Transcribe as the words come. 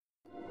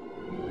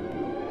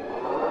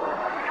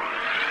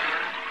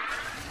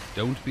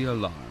Don't be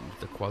alarmed.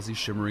 The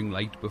quasi-shimmering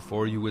light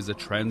before you is a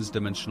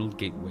trans-dimensional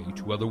gateway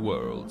to other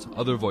worlds,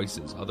 other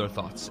voices, other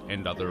thoughts,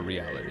 and other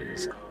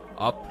realities.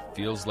 Up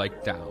feels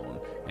like down,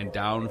 and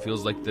down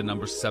feels like the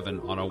number 7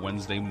 on a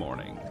Wednesday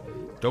morning.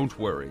 Don't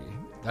worry.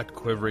 That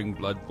quivering,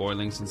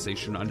 blood-boiling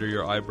sensation under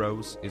your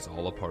eyebrows is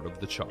all a part of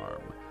the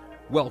charm.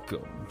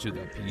 Welcome to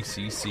the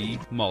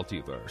PCC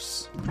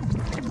Multiverse.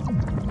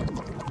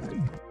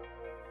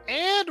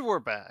 And we're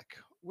back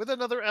with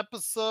another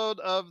episode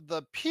of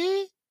the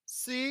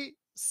PCC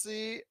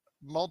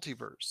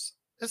Multiverse.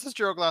 This is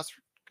Gerald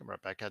Glassford, coming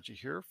right back at you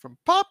here from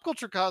Pop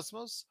Culture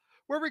Cosmos,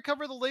 where we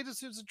cover the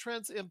latest news and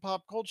trends in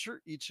pop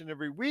culture each and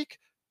every week,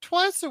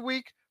 twice a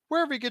week,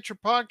 wherever you get your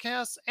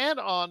podcasts, and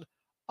on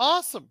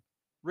awesome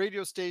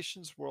radio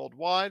stations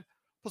worldwide.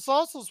 Plus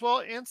also as well,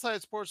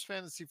 Inside Sports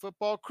Fantasy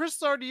Football. Chris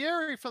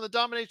Sardieri from the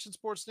Domination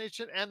Sports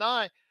Nation and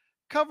I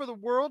cover the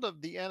world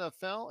of the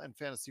NFL and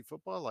fantasy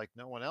football like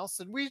no one else.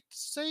 And we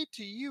say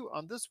to you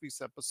on this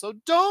week's episode,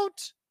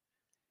 don't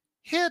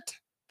hit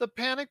the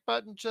panic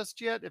button just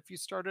yet if you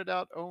started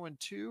out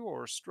 0-2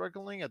 or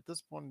struggling at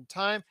this point in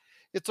time.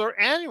 It's our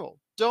annual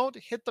Don't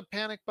Hit the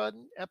Panic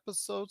Button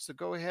episode. So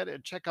go ahead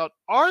and check out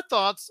our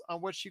thoughts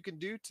on what you can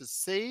do to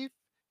save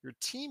your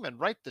team and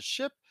right the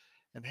ship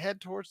and head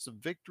towards some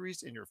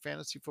victories in your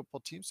fantasy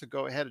football team. So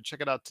go ahead and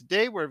check it out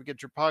today, wherever you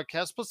get your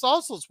podcast. Plus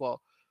also as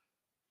well,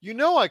 you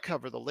know I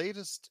cover the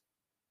latest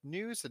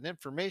news and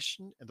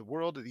information in the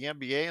world of the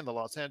NBA and the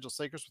Los Angeles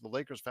Lakers with the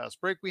Lakers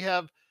Fast Break. We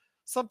have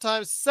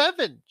sometimes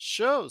 7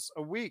 shows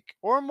a week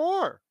or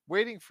more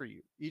waiting for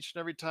you each and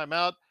every time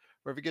out,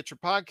 wherever you get your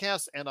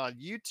podcasts and on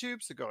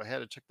YouTube. So go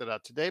ahead and check that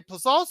out today.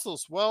 Plus also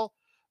as well,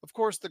 of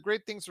course, the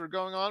great things that are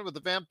going on with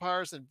the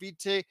Vampires and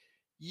Vitae.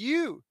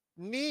 You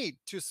need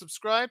to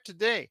subscribe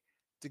today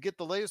to get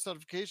the latest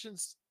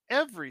notifications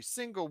every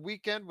single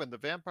weekend when the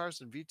Vampires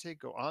and Vitae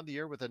go on the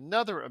air with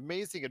another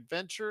amazing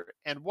adventure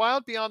and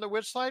Wild Beyond the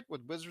Witchlight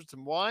with Wizards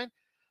and Wine.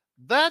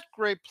 That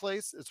great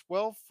place as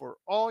well for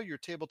all your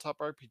tabletop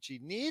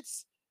RPG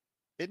needs.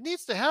 It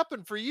needs to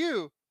happen for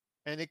you,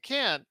 and it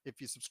can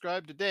if you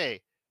subscribe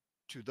today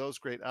to those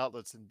great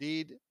outlets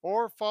indeed,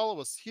 or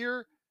follow us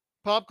here,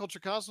 Pop Culture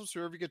Cosmos,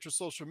 wherever you get your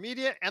social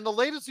media, and the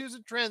latest news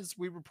and trends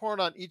we report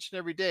on each and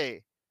every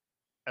day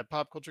at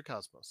Pop Culture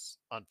Cosmos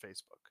on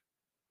Facebook.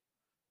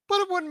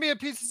 But it wouldn't be a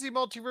PCC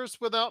Multiverse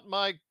without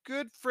my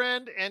good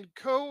friend and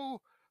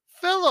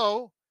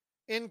co-fellow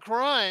in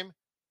crime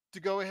to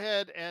go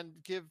ahead and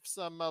give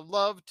some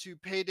love to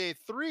Payday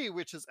 3,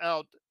 which is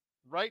out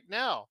right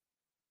now,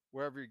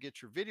 wherever you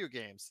get your video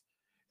games.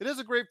 It is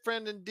a great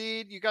friend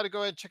indeed. You got to go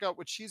ahead and check out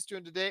what she's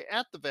doing today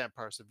at the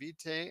Vampires of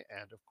Vitae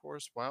and, of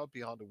course, Wild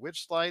Beyond the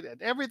Witchlight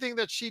and everything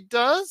that she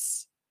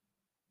does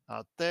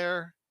out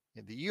there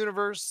in the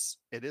universe.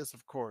 It is,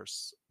 of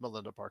course,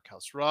 Melinda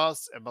Barkhouse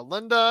Ross. And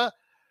Melinda,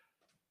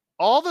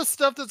 all the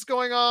stuff that's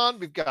going on,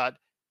 we've got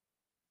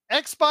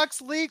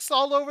Xbox leaks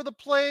all over the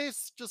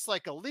place, just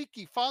like a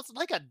leaky faucet,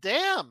 like a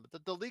dam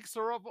that the leaks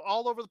are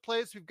all over the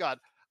place. We've got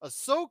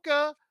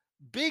Ahsoka,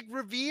 big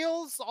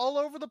reveals all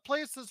over the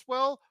place as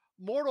well.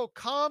 Mortal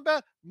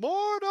Kombat.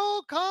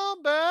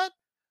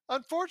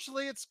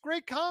 Unfortunately, it's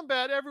great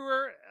combat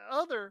everywhere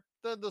other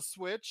than the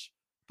Switch.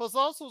 Plus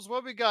also is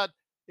what we got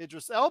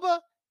Idris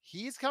Elba.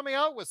 He's coming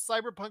out with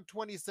Cyberpunk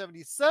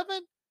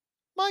 2077.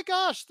 My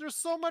gosh, there's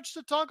so much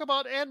to talk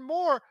about and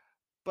more.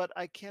 But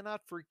I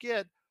cannot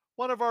forget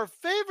one of our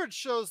favorite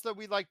shows that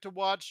we like to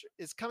watch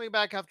is coming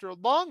back after a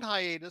long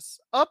hiatus.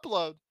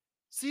 Upload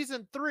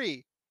Season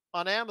 3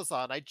 on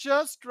Amazon. I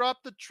just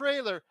dropped the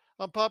trailer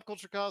on Pop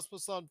Culture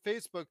Cosmos on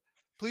Facebook.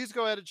 Please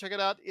go ahead and check it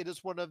out. It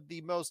is one of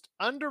the most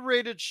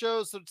underrated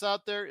shows that's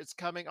out there. It's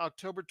coming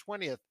October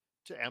 20th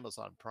to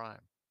Amazon Prime.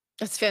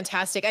 That's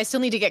fantastic. I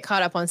still need to get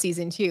caught up on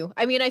season 2.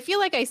 I mean, I feel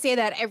like I say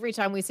that every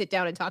time we sit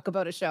down and talk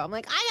about a show. I'm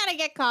like, I gotta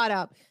get caught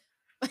up.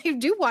 I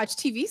do watch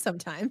TV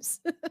sometimes.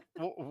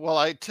 Well,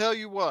 I tell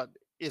you what,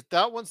 if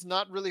that one's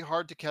not really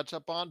hard to catch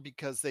up on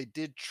because they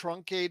did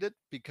truncate it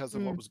because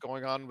of what was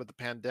going on with the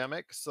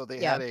pandemic. So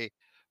they had a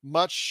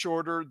much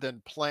shorter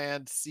than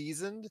planned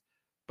season,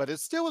 but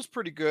it still was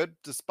pretty good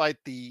despite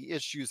the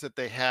issues that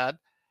they had.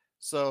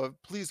 So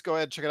please go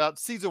ahead and check it out.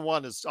 Season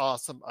 1 is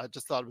awesome. I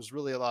just thought it was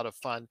really a lot of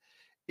fun.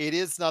 It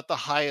is not the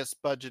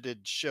highest budgeted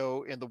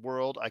show in the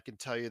world, I can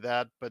tell you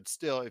that. But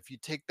still, if you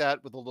take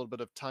that with a little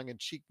bit of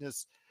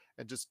tongue-in-cheekness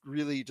and just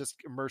really just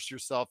immerse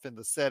yourself in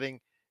the setting,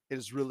 it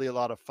is really a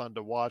lot of fun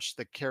to watch.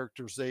 The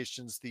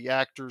characterizations, the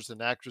actors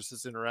and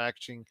actresses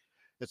interacting,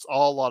 it's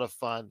all a lot of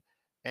fun.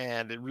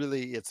 And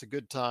it's a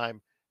good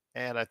time.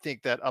 And I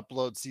think that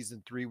Upload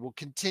Season 3 will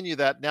continue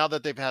that. Now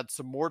that they've had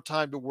some more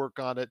time to work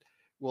on it,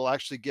 we'll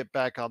actually get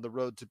back on the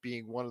road to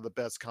being one of the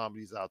best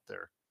comedies out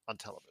there on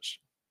television.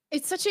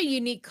 It's such a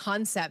unique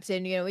concept.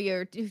 And,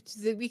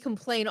 we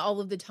complain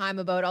all of the time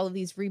about all of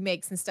these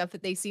remakes and stuff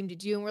that they seem to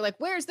do. And we're like,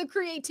 where's the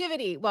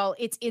creativity? Well,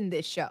 it's in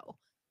this show.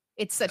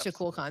 It's such a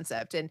cool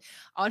concept. And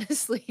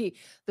honestly,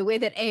 the way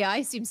that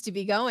AI seems to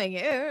be going,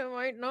 it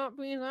might not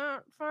be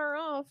that far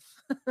off.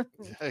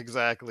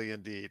 Exactly,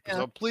 indeed. Yeah.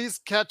 So please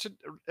catch it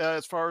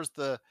as far as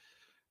the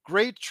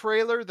Great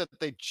trailer that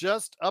they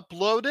just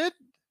uploaded.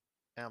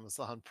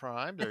 Amazon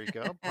Prime. There you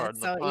go. Pardon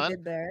the Saw what you pun.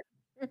 did there.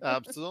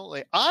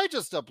 Absolutely. I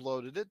just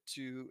uploaded it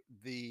to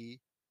the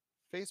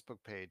Facebook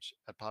page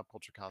at Pop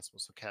Culture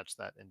Cosmos. So catch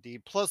that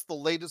indeed. Plus, the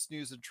latest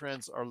news and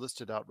trends are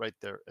listed out right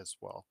there as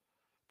well.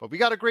 But we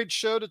got a great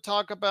show to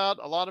talk about.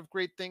 A lot of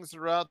great things that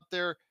are out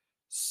there.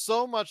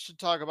 So much to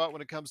talk about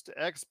when it comes to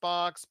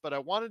Xbox. But I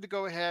wanted to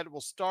go ahead.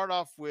 We'll start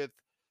off with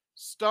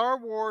Star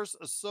Wars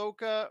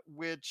Ahsoka,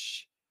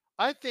 which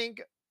I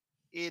think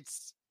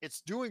it's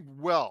doing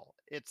well.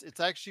 It's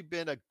actually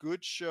been a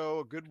good show,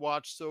 a good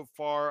watch so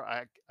far.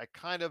 I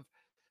kind of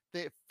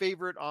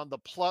favorite on the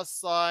plus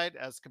side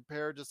as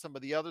compared to some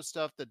of the other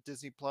stuff that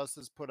Disney Plus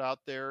has put out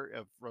there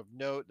of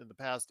note in the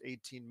past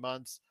 18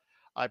 months.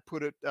 I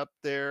put it up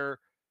there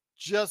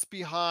just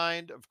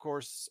behind, of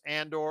course,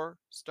 Andor,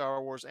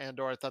 Star Wars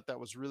Andor. I thought that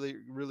was really,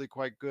 really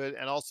quite good.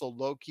 And also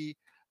Loki.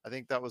 I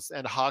think that was,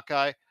 and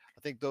Hawkeye.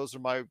 I think those are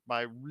my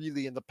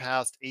really in the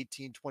past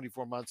 18,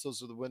 24 months.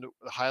 Those are the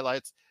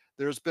highlights.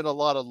 There's been a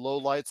lot of low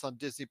lights on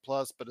Disney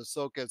Plus, but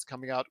Ahsoka is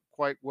coming out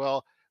quite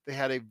well. They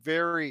had a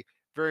very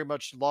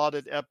much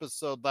lauded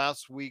episode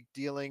last week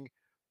dealing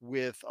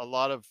with a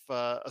lot of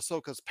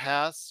Ahsoka's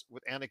past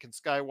with Anakin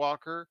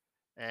Skywalker,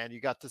 and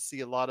you got to see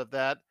a lot of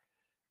that.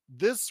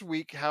 This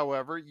week,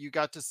 however, you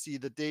got to see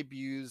the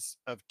debuts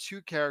of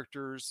two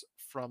characters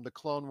from the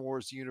Clone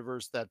Wars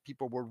universe that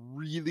people were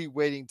really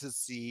waiting to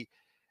see,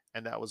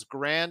 and that was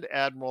Grand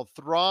Admiral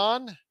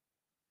Thrawn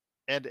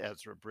and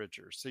Ezra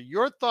Bridger. So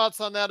your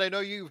thoughts on that? I know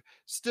you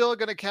still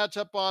going to catch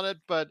up on it,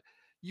 but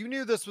you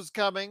knew this was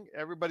coming.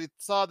 Everybody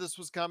saw this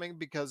was coming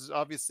because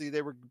obviously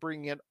they were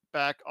bringing it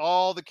back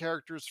all the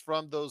characters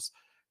from those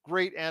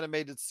great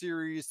animated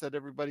series that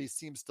everybody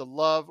seems to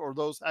love, or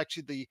those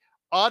actually the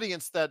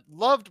audience that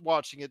loved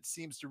watching it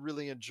seems to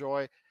really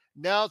enjoy.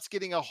 Now it's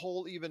getting a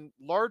whole even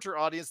larger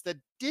audience that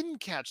didn't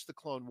catch the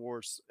Clone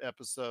Wars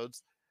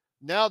episodes.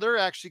 Now they're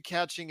actually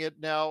catching it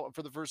now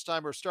for the first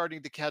time, or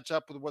starting to catch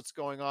up with what's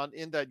going on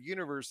in that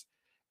universe.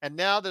 And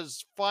now that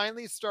it's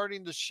finally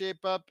starting to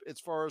shape up as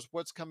far as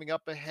what's coming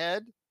up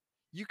ahead,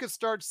 you can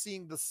start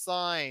seeing the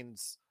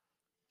signs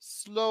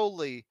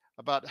slowly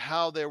about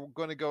how they're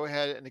going to go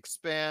ahead and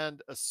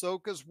expand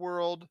Ahsoka's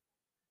world,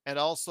 and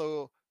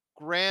also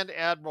Grand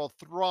Admiral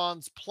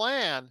Thrawn's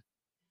plan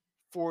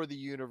for the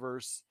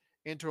universe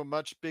into a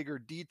much bigger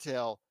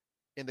detail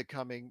in the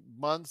coming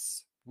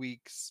months,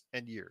 weeks,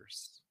 and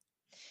years.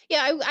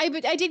 Yeah, I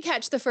did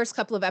catch the first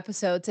couple of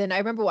episodes, and I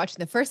remember watching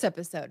the first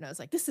episode, and I was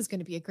like, "This is going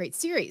to be a great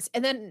series."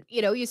 And then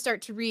you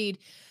start to read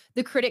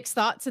the critics'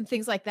 thoughts and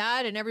things like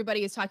that, and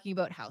everybody is talking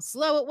about how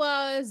slow it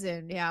was,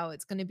 and how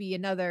it's going to be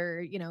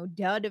another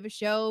dud of a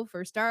show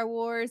for Star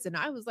Wars. And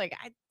I was like,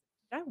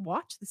 I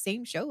watch the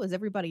same show as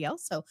everybody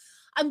else, so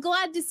I'm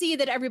glad to see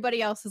that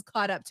everybody else has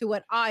caught up to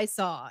what I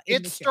saw in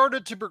It the show.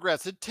 started to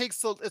progress.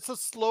 It's a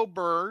slow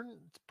burn,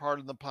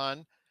 pardon the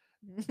pun,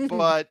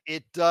 but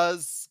it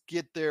does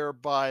get there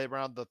by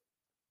around the,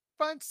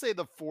 I'd say,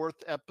 the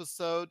fourth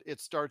episode.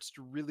 It starts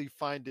to really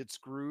find its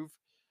groove.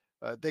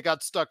 They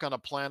got stuck on a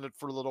planet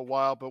for a little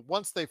while, but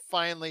once they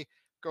finally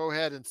go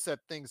ahead and set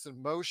things in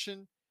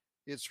motion,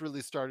 it's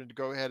really starting to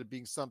go ahead and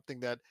being something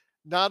that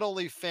not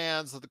only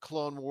fans of the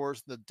Clone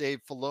Wars and the Dave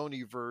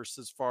Filoni verse,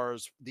 as far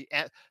as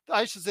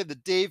I should say the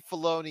Dave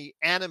Filoni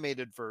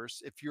animated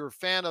verse, if you're a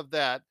fan of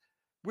that,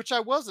 which I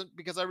wasn't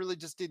because I really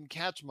just didn't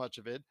catch much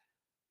of it,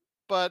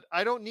 but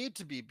I don't need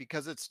to be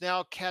because it's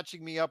now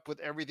catching me up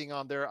with everything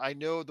on there. I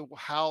know the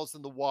hows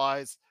and the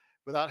whys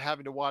without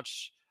having to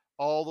watch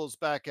all those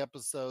back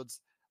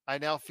episodes. I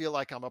now feel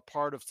like I'm a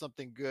part of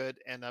something good,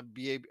 and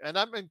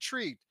I'm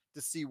intrigued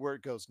to see where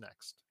it goes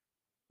next.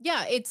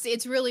 Yeah,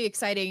 it's really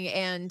exciting,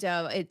 and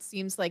it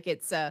seems like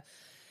it's a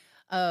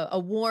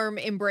warm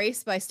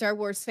embrace by Star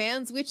Wars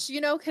fans, which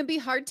can be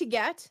hard to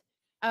get.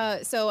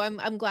 So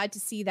I'm glad to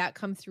see that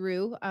come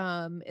through,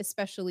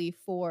 especially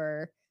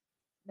for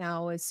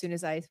now. As soon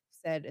as I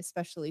said,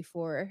 especially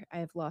for, I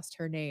have lost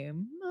her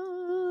name.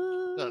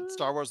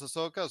 Star Wars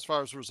Ahsoka, as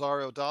far as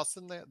Rosario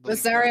Dawson, the lead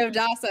Rosario character.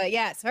 Dawson,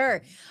 yes,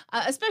 her.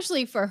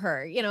 Especially for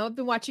her. I've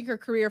been watching her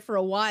career for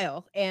a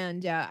while,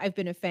 and I've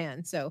been a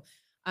fan. So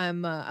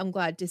I'm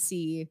glad to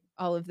see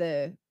all of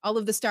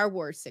the Star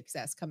Wars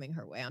success coming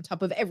her way on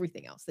top of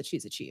everything else that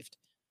she's achieved.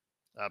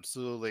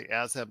 Absolutely,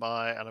 as am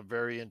I, and I'm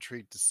very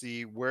intrigued to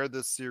see where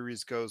this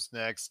series goes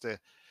next.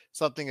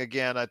 Something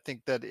again, I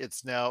think that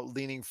it's now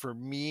leaning for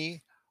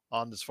me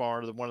on as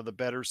far as one of the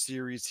better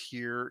series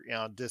here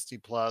on Disney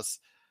Plus.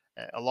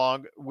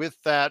 Along with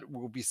that,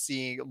 we'll be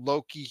seeing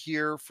Loki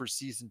here for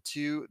season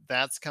 2.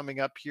 That's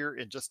coming up here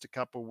in just a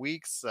couple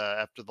weeks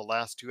after the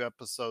last 2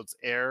 episodes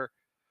air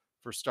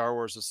for Star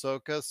Wars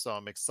Ahsoka. So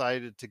I'm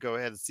excited to go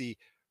ahead and see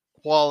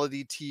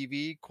quality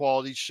TV,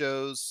 quality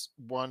shows,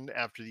 one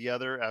after the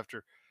other.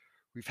 After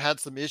we've had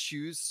some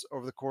issues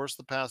over the course of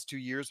the past 2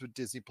 years with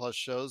Disney Plus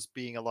shows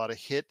being a lot of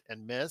hit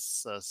and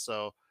miss.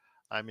 So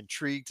I'm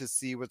intrigued to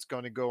see what's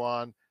going to go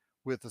on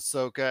with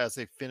Ahsoka as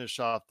they finish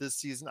off this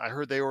season. I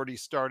heard they already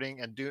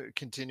starting and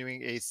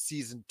continuing a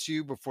season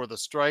 2 before the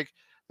strike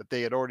that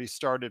they had already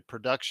started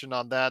production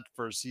on that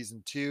for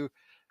season 2.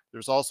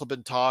 There's also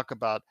been talk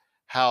about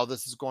how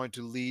this is going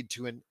to lead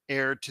to an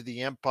heir to the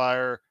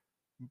empire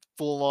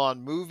full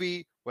on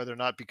movie, whether or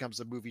not it becomes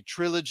a movie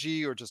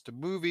trilogy or just a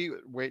movie.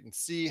 Wait and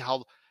see.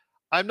 How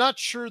I'm not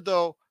sure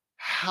though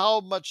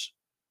how much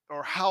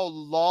or how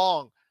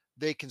long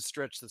they can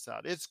stretch this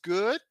out. It's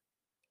good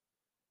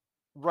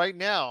right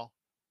now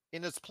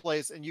in its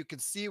place, and you can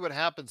see what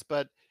happens.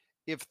 But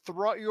if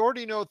you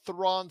already know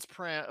Thrawn's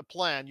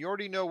plan, you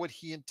already know what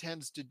he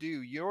intends to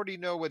do, you already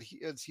know what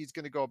he's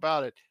going to go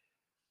about it.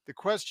 The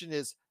question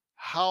is,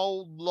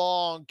 how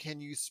long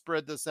can you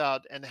spread this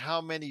out, and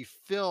how many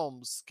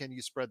films can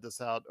you spread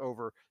this out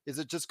over? Is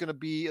it just going to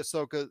be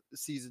Ahsoka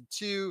season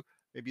 2,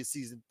 maybe a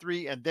season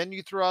 3, and then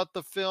you throw out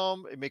the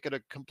film and make it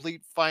a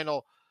complete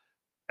final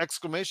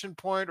exclamation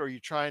point? Or are you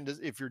trying to,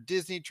 if you're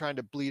Disney, trying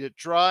to bleed it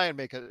dry and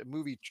make a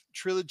movie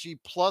trilogy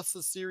plus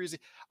a series?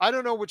 I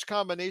don't know which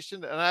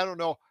combination, and I don't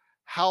know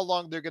how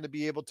long they're going to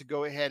be able to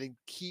go ahead and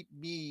keep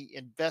me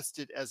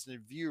invested as a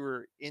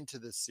viewer into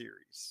this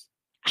series.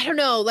 I don't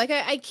know. Like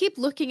I keep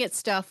looking at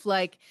stuff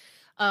like,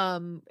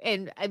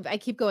 and I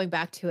keep going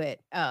back to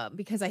it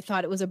because I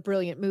thought it was a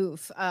brilliant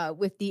move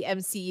with the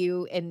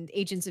MCU and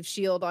Agents of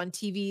Shield on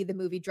TV. The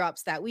movie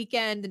drops that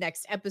weekend. The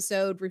next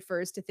episode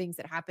refers to things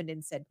that happened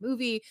in said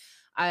movie.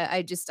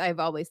 I've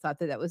always thought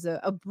that that was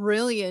a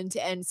brilliant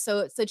and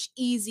such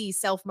easy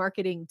self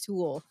marketing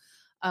tool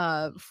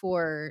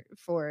for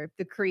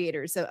the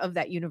creators of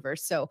that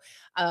universe. So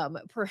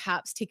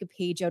perhaps take a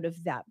page out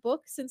of that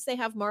book since they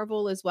have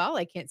Marvel as well.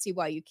 I can't see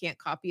why you can't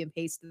copy and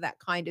paste that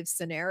kind of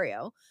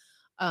scenario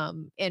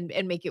and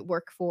make it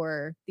work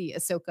for the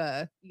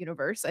Ahsoka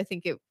universe. I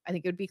think it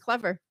would be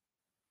clever.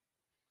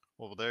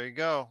 Well, there you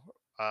go.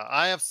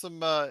 I have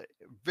some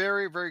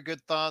very, very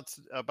good thoughts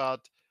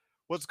about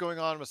what's going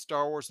on with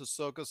Star Wars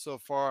Ahsoka so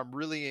far. I'm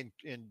really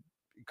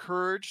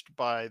encouraged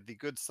by the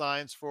good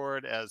signs for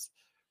it, as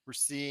we're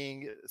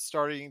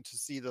starting to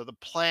see the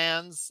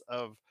plans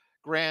of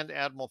Grand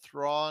Admiral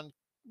Thrawn,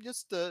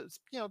 just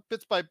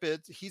bits by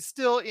bits. He's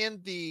still in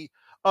the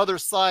other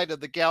side of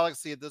the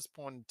galaxy at this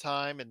point in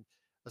time, and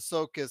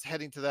Ahsoka is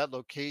heading to that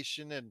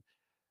location. And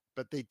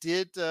but they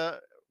did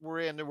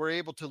were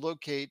able to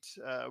locate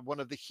one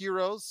of the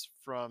heroes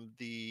from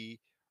the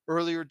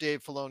earlier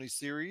Dave Filoni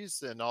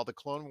series and all the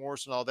Clone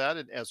Wars and all that,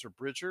 and Ezra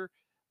Bridger.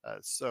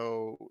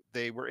 So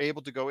they were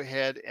able to go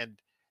ahead and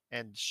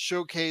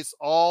showcase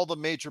all the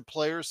major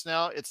players.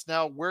 Now it's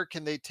now, where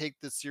can they take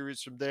this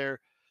series from there?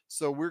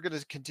 So we're going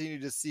to continue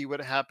to see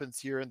what happens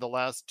here in the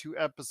last 2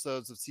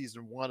 episodes of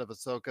season 1 of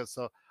Ahsoka.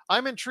 So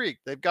I'm intrigued.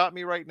 They've got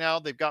me right now.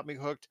 They've got me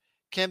hooked.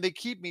 Can they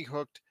keep me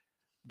hooked?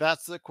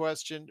 That's the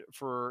question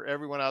for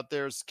everyone out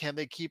there, is can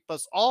they keep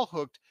us all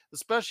hooked,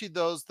 especially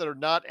those that are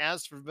not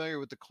as familiar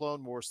with the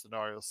Clone Wars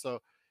scenario? So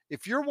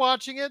if you're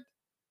watching it,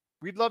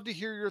 we'd love to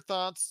hear your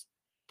thoughts.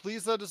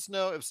 Please let us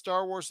know if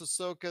Star Wars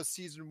Ahsoka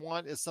season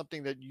 1 is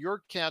something that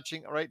you're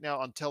catching right now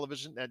on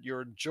television that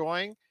you're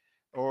enjoying,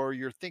 or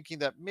you're thinking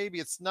that maybe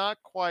it's not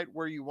quite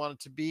where you want it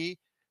to be,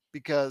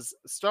 because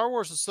Star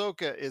Wars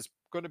Ahsoka is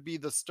going to be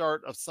the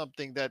start of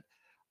something that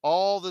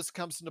all this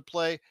comes into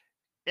play.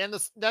 And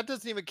that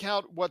doesn't even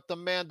count what the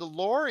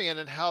Mandalorian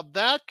and how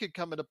that could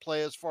come into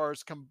play, as far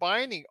as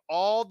combining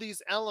all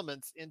these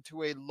elements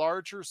into a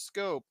larger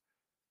scope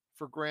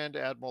for Grand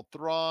Admiral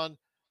Thrawn,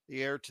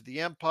 the heir to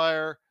the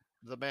Empire,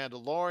 the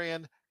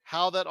Mandalorian,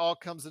 how that all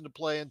comes into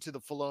play into the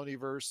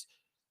Filoniverse.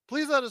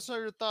 Please let us know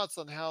your thoughts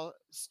on how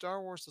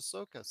Star Wars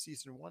Ahsoka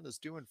Season 1 is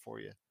doing for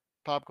you.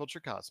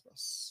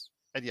 PopCultureCosmos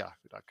at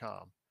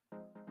yahoo.com.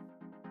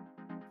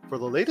 For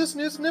the latest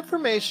news and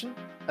information,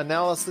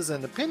 analysis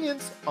and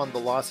opinions on the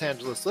Los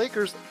Angeles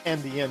Lakers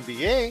and the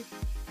NBA,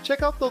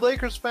 check out the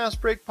Lakers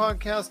Fast Break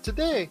podcast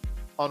today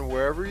on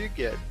wherever you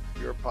get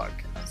your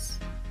podcasts.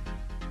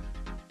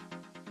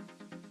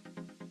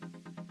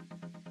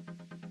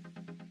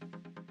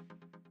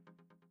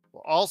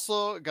 We'll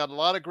also got a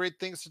lot of great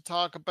things to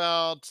talk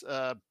about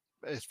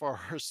as far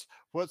as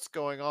what's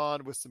going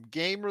on with some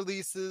game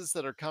releases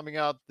that are coming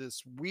out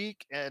this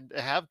week and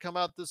have come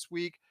out this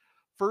week.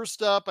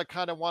 First up, I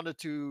kind of wanted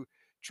to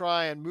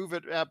try and move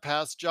it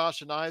past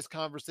Josh and I's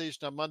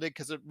conversation on Monday,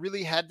 because it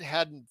really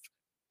hadn't,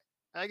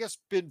 I guess,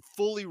 been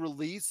fully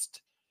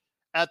released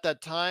at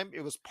that time.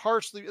 It was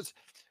partially, it's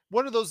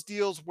one of those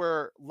deals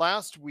where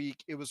last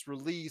week it was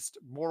released,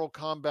 Mortal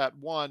Kombat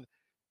 1,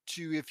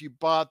 to, if you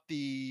bought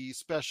the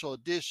special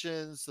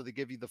editions, so they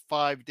give you the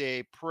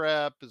 5-day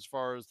prep as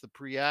far as the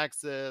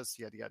pre-access,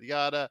 yada, yada,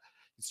 yada.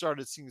 You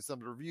started seeing some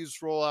of the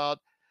reviews roll out.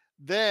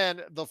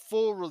 Then the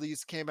full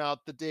release came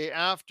out the day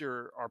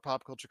after our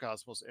Pop Culture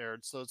Cosmos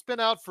aired. So it's been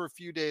out for a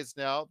few days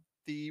now.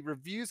 The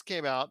reviews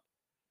came out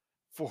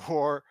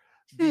for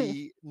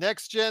the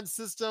next gen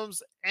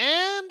systems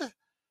and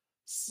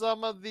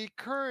some of the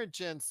current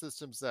gen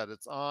systems that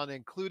it's on,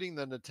 including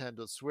the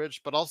Nintendo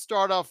Switch. But I'll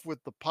start off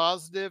with the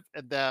positive,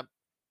 and that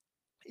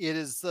it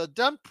is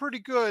done pretty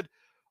good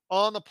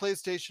on the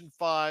PlayStation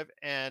 5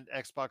 and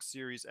Xbox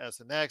Series S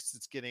and X.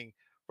 It's getting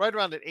right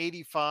around at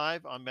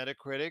 85 on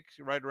Metacritic,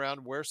 right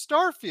around where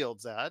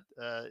Starfield's at,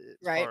 as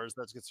Right. far as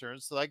that's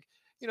concerned. So, like,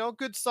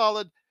 good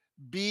solid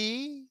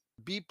B,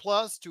 B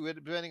plus to it,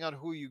 depending on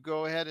who you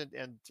go ahead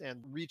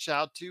and reach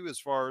out to as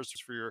far as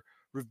for your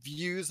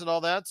reviews and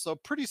all that. So,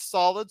 pretty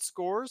solid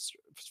scores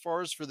as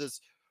far as for this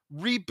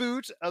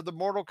reboot of the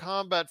Mortal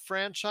Kombat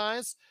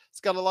franchise.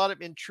 It's got a lot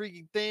of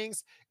intriguing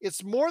things.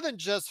 It's more than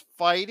just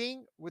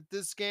fighting with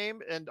this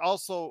game, and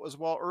also as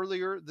well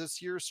earlier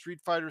this year, Street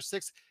Fighter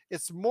 6.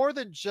 It's more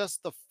than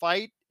just the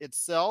fight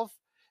itself.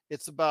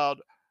 It's about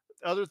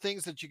other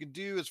things that you can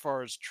do as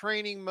far as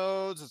training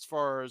modes, as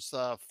far as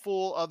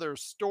full other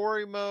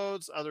story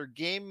modes, other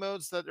game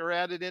modes that are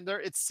added in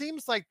there. It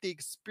seems like the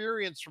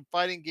experience from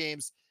fighting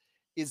games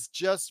is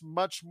just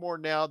much more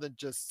now than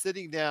just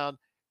sitting down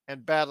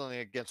and battling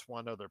against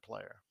one other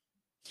player.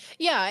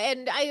 Yeah,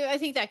 and I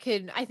think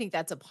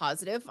that's a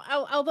positive.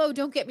 Although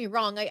don't get me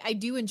wrong, I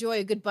do enjoy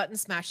a good button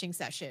smashing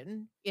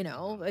session,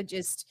 Mhm.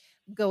 just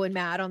going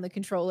mad on the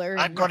controller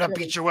I'm and not gonna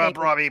really beat you up,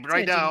 paying Robbie,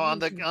 right now on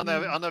the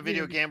attention.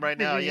 video game right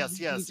now. Yes,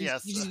 yes,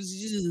 yes.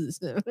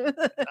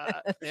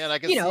 Man, I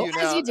can see you As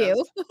now you as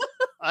do.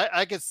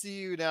 I can see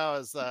you now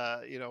as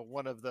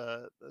one of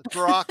the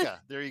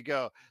Baraka. There you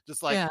go.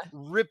 Just like Yeah.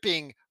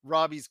 ripping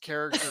Robbie's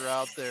character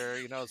out there,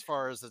 as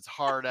far as it's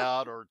hard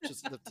out or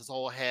just his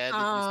whole head. You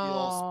see the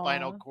whole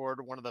spinal Oh.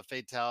 cord, one of the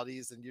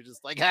fatalities, and you're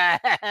just like,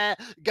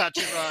 got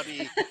you,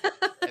 Robbie.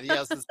 And he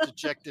has this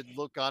dejected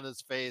look on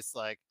his face,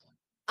 like,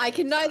 I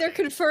can thanks, neither honey.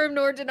 confirm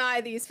nor deny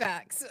these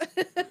facts.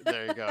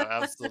 There you go.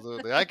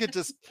 Absolutely. I could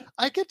just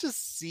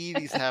see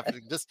these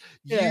happening. Just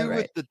Yeah, you with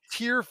right. the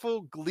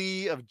tearful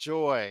glee of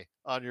joy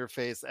on your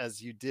face as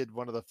you did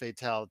one of the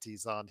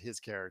fatalities on his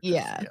characters.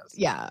 Yeah, Yes.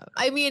 yeah.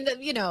 I mean,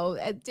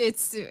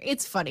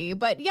 it's funny,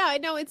 but yeah,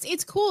 no,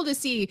 it's cool to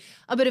see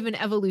a bit of an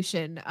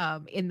evolution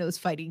in those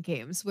fighting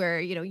games where,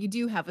 you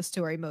do have a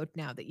story mode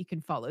now that you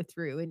can follow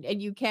through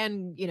and you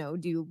can,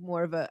 do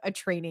more of a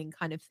training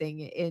kind of thing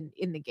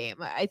in the game.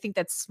 I think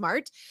that's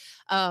smart.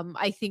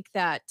 I think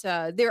that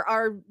there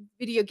are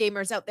video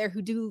gamers out there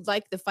who do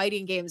like the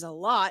fighting games a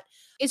lot.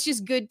 It's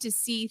just good to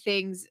see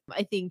things,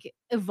 I think,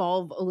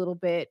 evolve a little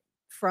bit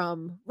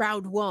from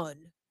round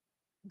one,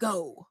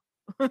 go.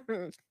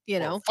 you Or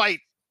know? fight.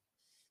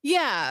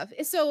 Yeah,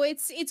 so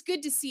it's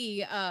good to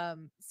see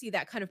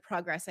that kind of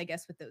progress, I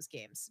guess, with those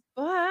games.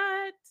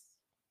 But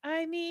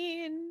I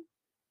mean,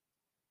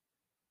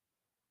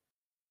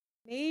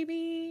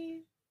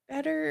 maybe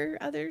better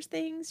other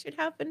things should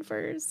happen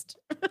first.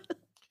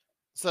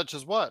 Such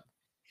as what?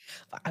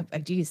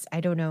 Geez,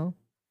 I don't know.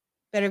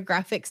 Better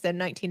graphics than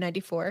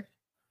 1994.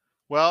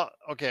 Well,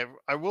 okay.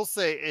 I will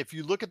say if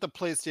you look at the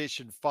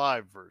PlayStation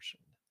 5 version,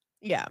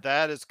 Yeah.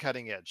 that is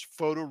cutting edge.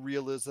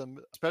 Photorealism,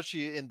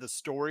 especially in the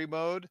story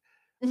mode,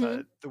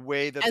 Mhm. the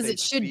way that As they it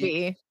should speak.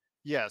 be.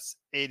 Yes,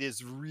 it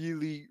is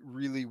really,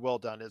 really well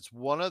done. It's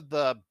one of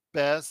the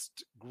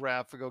best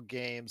graphical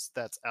games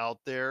that's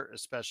out there,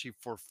 especially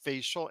for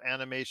facial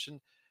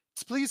animation.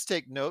 Please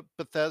take note,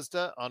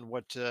 Bethesda, on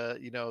what uh,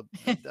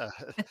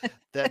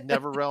 that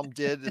NetherRealm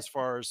did as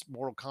far as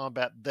Mortal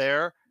Kombat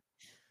there.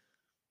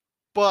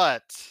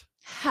 But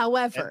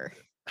and However.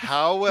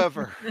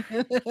 however,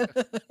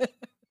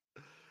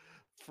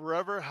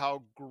 forever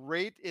how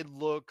great it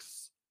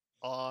looks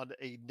on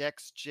a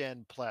next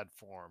gen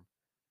platform,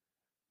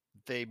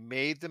 they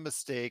made the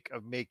mistake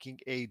of making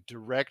a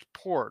direct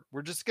port.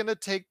 We're just going to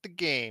take the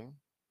game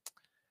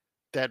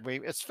that way.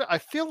 I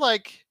feel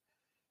like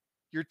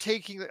you're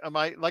taking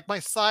my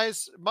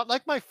size,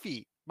 like my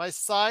feet, my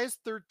size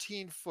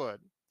 13 foot.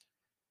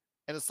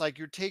 And it's like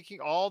you're taking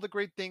all the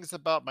great things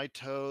about my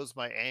toes,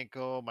 my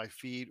ankle, my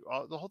feet,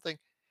 the whole thing,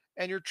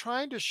 and you're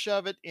trying to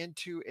shove it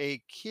into a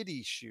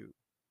kiddie shoe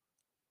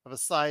of a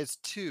size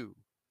 2.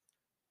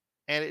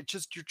 And it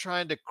just you're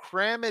trying to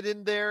cram it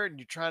in there and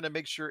you're trying to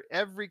make sure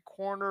every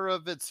corner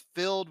of it's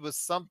filled with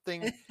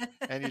something,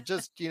 and you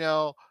just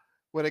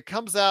when it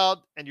comes out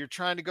and you're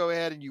trying to go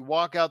ahead and you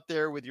walk out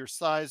there with your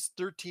size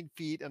 13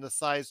 feet and a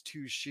size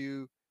 2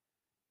 shoe,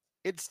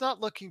 it's not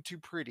looking too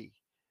pretty.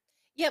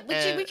 Yeah, which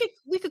And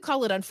we could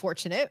call it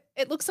unfortunate.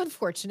 It looks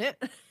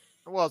unfortunate.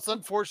 well, it's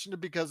unfortunate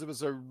because it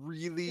was a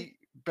really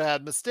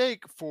bad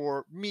mistake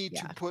for me to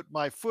Yeah, put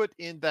my foot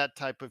in that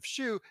type of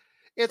shoe.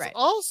 It's right.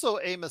 also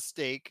a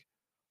mistake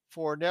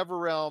for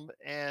NetherRealm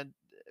and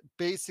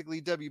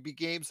basically WB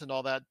Games and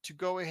all that to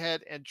go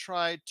ahead and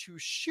try to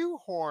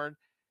shoehorn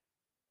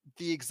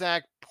the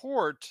exact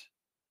port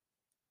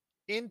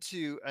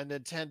into a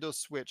Nintendo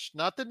Switch,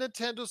 not the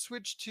Nintendo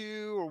Switch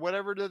 2 or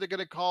whatever they're going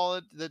to call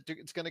it, that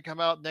it's going to come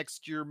out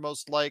next year,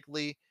 most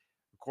likely,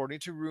 according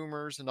to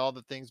rumors and all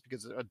the things,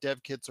 because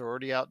dev kits are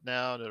already out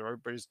now and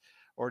everybody's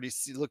already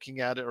looking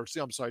at it.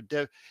 I'm sorry,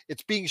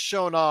 it's being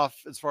shown off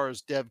as far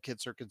as dev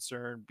kits are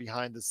concerned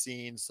behind the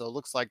scenes. So it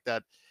looks like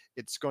that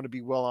it's going to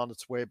be well on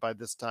its way by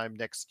this time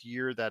next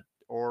year, that,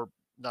 or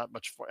not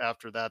much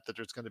after that, that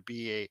there's going to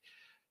be a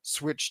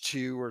Switch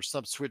 2 or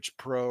some Switch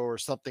Pro or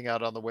something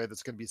out on the way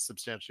that's going to be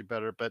substantially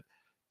better. But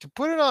to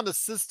put it on a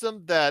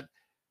system that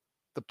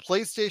the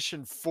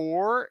PlayStation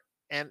 4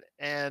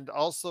 and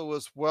also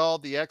as well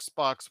the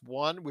Xbox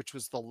One, which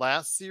was the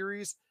last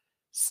series,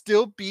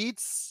 still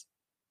beats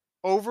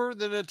over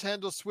the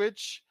Nintendo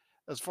Switch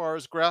as far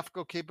as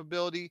graphical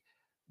capability.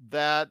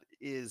 That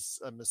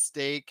is a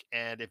mistake.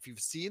 And if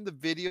you've seen the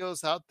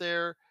videos out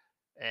there,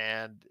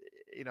 and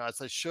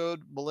as I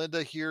showed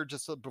Melinda here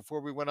just before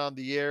we went on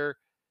the air,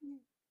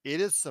 it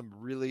is some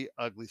really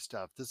ugly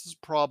stuff. This is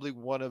probably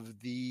one of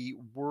the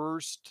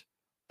worst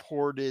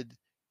ported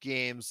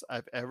games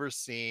I've ever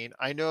seen.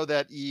 I know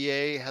that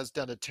EA has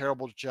done a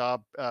terrible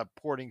job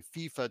porting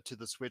FIFA to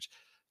the Switch.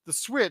 The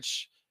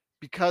Switch,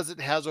 because it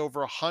has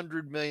over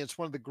 100 million, it's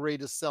one of the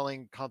greatest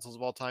selling consoles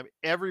of all time.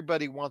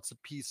 Everybody wants a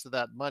piece of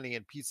that money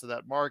and piece of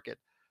that market.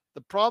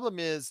 The problem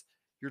is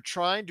you're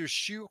trying to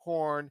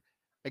shoehorn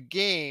a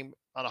game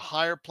on a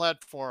higher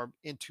platform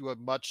into a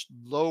much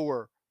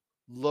lower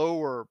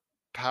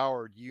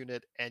powered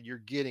unit, and you're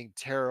getting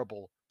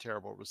terrible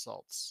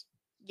results.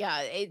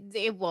 Yeah,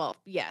 it well,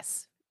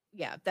 yes.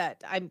 Yeah,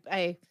 that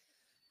I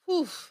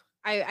whew,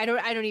 I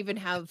don't even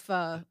have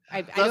That's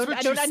what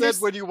I you don't said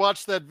understand. when you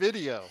watched that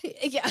video.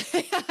 Yeah,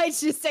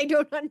 I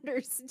don't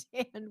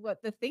understand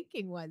what the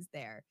thinking was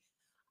there.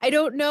 I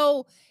don't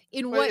know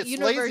in But what it's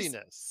universe.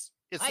 laziness.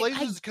 It's I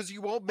laziness because gosh, I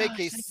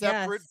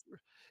guess.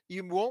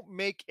 you won't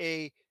make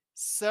a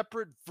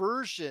separate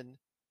version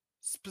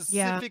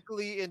Yeah.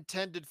 specifically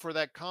intended for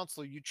that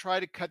console. You try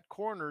to cut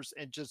corners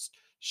and just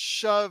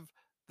shove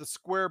the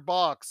square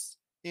box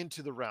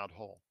into the round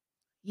hole.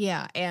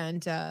 Yeah,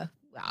 and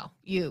wow,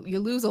 you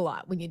lose a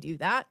lot when you do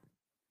that.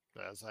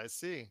 As I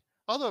see.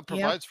 Although it Yep.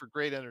 provides for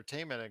great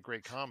entertainment and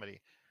great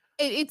comedy.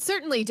 It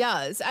certainly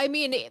does. I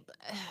mean,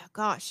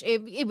 gosh,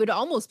 it would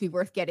almost be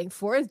worth getting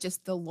for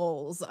just the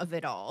lols of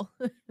it all.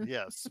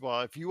 Yes.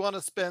 Well, if you want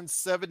to spend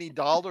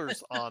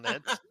 $70 on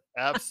it,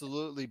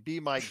 absolutely be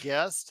my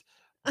guest.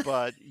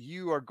 But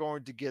you are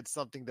going to get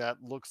something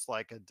that looks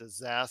like a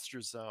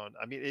disaster zone.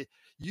 I mean,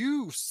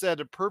 you said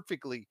it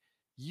perfectly.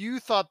 You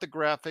thought the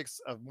graphics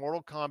of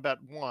Mortal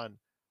Kombat 1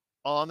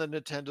 on the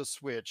Nintendo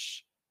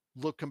Switch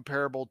looked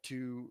comparable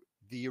to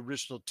the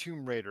original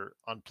Tomb Raider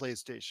on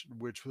PlayStation,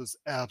 which was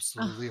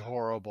absolutely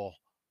horrible.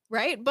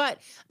 Right? But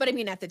I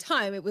mean at the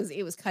time it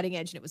was cutting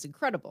edge and it was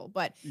incredible.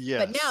 But now,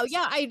 Yes.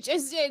 yeah, I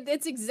just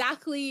that's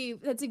exactly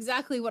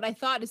what I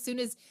thought as soon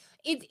as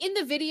it in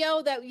the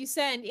video that you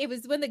sent, it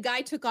was when the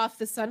guy took off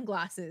the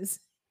sunglasses.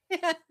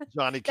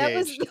 Johnny That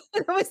was Cage.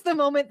 that was the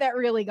moment that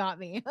really got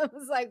me. I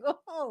was like,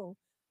 "Oh,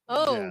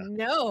 oh Yeah.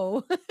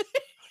 no."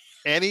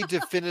 Any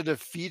definitive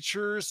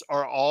features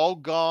are all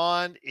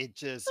gone. It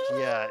just,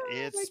 yeah, Oh my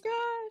it's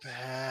gosh.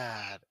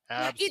 bad.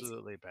 Yeah, it's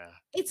Absolutely bad.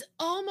 It's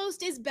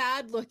almost as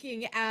bad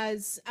looking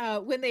as,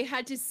 when they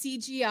had to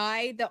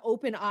CGI the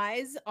open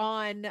eyes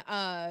on,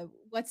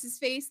 what's his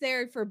face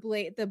there for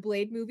Blade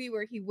movie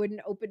where he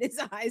wouldn't open his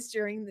eyes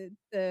during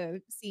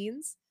the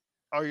scenes.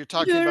 Oh, you're You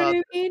talking know what about,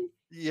 I mean?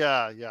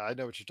 yeah, I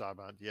know what you're talking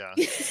about. Yeah,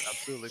 You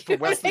absolutely. For know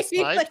what Wesley I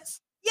mean? Like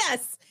Snipes?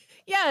 yes,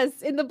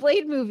 yes, in the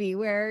Blade movie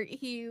where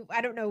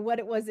I don't know what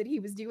it was that he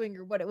was doing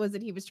or what it was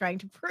that he was trying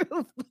to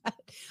prove,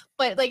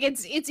 but, like,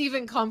 it's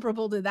even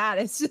comparable to that.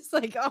 It's just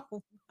like,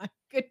 oh my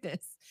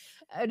goodness.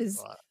 That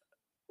is Uh,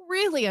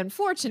 really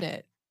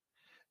unfortunate.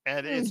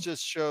 and it Mm.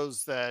 just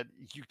shows that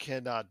you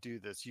cannot do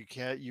this.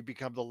 You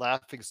become the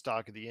laughing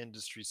stock of the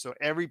industry. So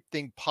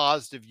everything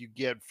positive you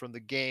get from the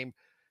game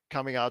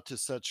coming out to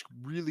such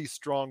really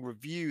strong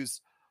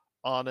reviews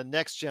on a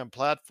next gen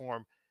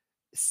platform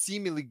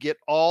seemingly get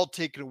all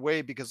taken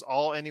away because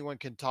all anyone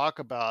can talk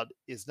about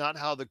is not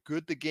how the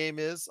good the game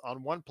is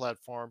on one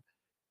platform,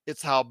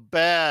 it's how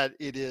bad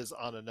it is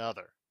on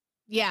another.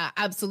 Yeah,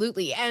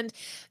 absolutely. And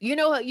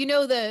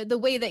the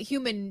way that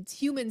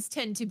humans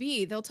tend to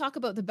be, they'll talk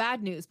about the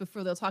bad news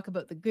before they'll talk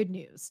about the good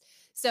news.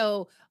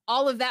 So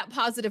all of that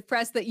positive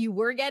press that you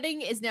were getting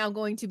is now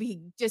going to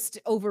be just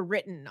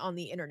overwritten on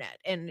the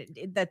internet, and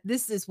that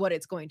this is what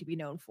it's going to be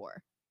known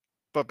for.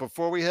 But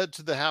before we head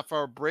to the half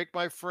hour break,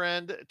 my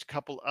friend, a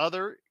couple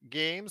other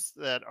games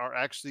that are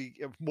actually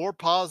more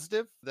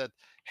positive that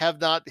have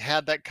not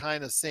had that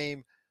kind of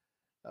same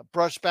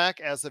brushback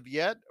as of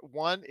yet.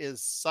 One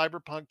is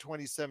Cyberpunk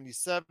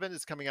 2077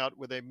 is coming out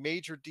with a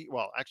major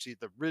well, actually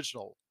the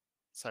original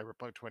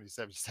Cyberpunk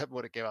 2077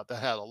 when it came out that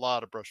had a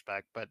lot of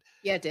brushback, but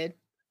Yeah, it did.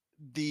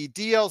 the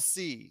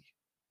DLC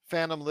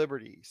Phantom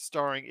Liberty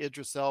starring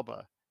Idris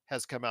Elba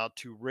has come out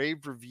to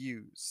rave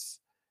reviews.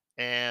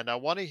 And I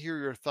want to hear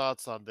your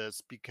thoughts on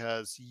this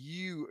because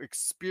you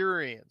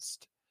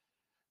experienced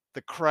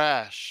the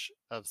crash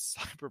of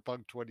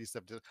Cyberpunk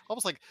 2077.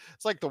 Almost like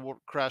it's like the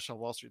crash on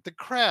Wall Street. The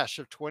crash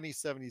of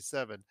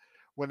 2077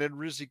 when it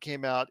originally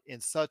came out in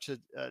such a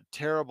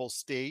terrible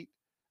state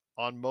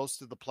on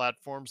most of the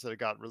platforms that it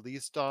got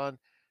released on,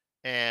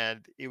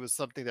 and it was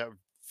something that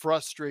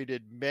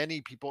frustrated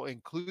many people,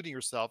 including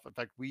yourself. In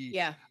fact,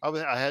 Yeah.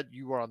 I had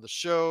you were on the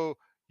show.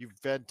 You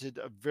vented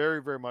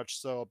very much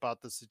so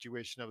about the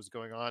situation that was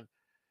going on.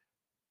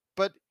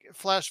 But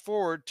flash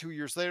forward 2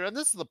 years later, and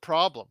this is the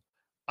problem.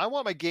 I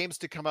want my games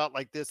to come out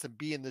like this and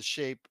be in this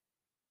shape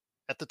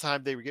at the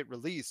time they would get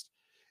released.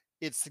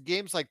 it's the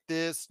games like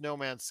this, No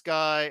Man's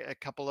Sky, a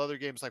couple other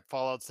games like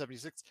Fallout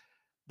 76.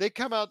 They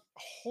come out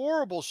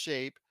horrible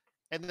shape,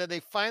 and then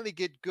they finally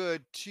get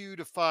good 2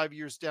 to 5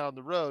 years down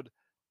the road.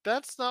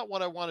 That's not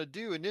what I want to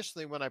do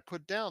initially when I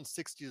put down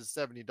 $60 to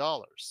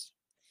 $70.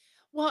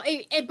 Well,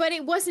 but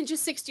it wasn't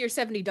just 60 or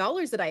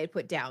 $70 that I had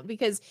put down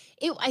because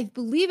I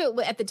believe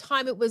at the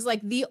time it was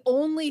like the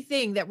only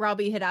thing that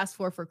Robbie had asked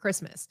for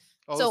Christmas.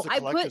 Oh, it's So the I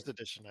put collector's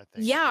edition, I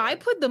think, Yeah, I right?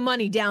 put the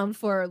money down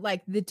for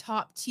like the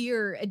top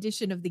tier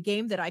edition of the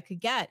game that I could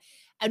get.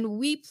 And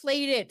we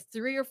played it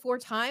 3 or 4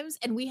 times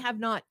and we have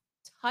not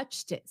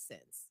touched it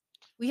since.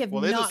 We have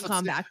Well, not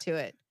gone back to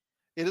it.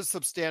 it is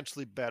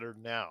substantially better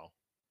now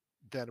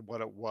than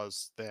what it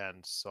was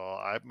then. So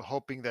I'm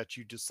hoping that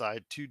you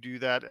decide to do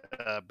that.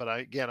 But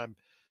I'm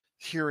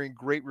hearing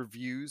great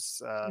reviews.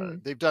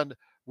 Mm, They've done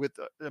with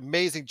an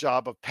amazing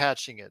job of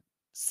patching it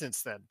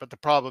since then. But the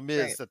problem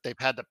is right. that they've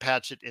had to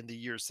patch it in the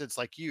years since.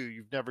 Like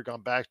you've never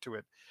gone back to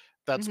it.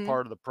 That's Mhm.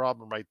 part of the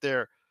problem right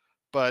there.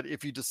 But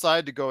if you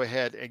decide to go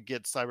ahead and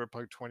get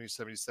Cyberpunk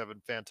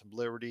 2077 Phantom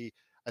Liberty,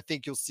 I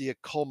think you'll see a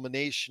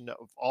culmination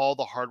of all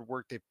the hard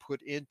work they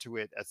put into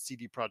it at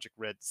CD Projekt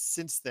Red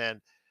since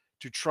then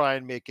to try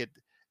and make it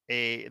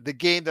the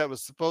game that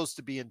was supposed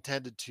to be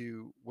intended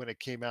to when it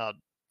came out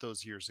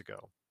those years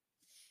ago.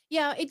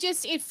 Yeah,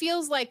 it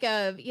feels like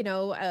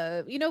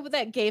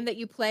that game that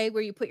you play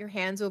where you put your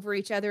hands over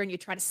each other and you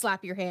try to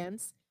slap your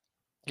hands.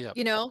 Yeah.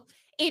 You know?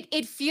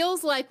 It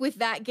feels like with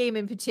that game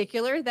in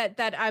particular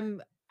that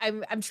I'm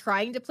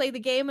trying to play the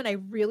game and I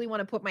really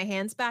want to put my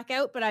hands back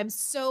out, but I'm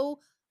so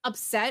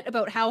upset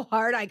about how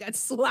hard I got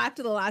slapped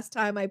the last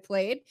time I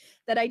played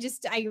that I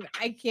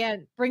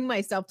can't bring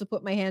myself to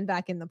put my hand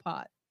back in the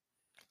pot.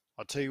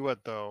 I'll tell you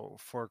what, though,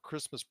 for a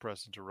Christmas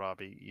present to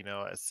Robbie,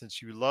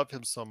 since you love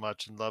him so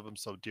much and love him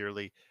so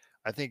dearly,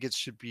 I think it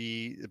should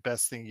be the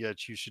best thing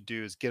that you should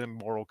do is get him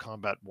Mortal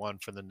Kombat 1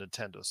 for the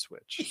Nintendo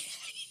Switch.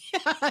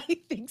 Yeah, I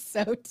think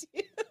so too.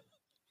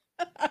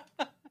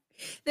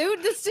 Dude,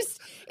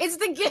 it's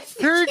the gift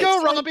Here you that keeps go,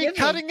 on Robbie. giving.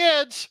 Cutting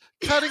edge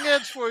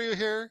for you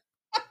here.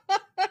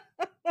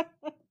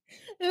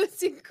 It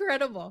was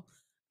incredible.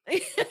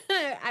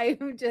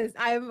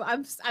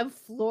 I'm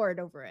floored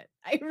over it.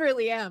 I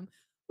really am.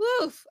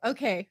 Woof.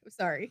 Okay,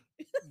 sorry.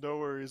 No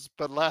worries.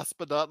 But last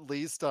but not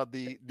least, on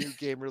the new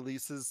game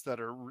releases that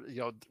are,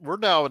 we're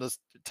now in a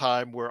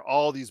time where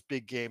all these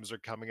big games are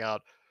coming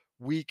out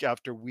week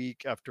after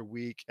week after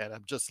week. And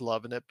I'm just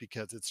loving it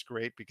because it's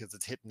great because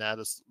it's hitting at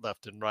us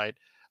left and right.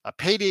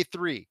 Payday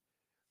 3,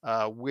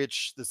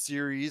 which the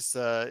series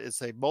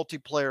is a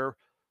multiplayer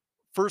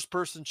first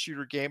person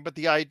shooter game, but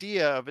the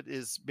idea of it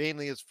is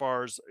mainly as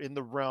far as in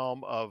the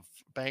realm of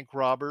bank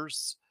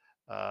robbers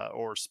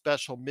or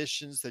special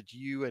missions that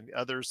you and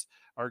others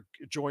are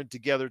joined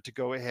together to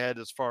go ahead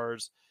as far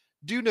as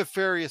do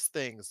nefarious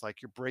things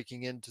like you're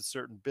breaking into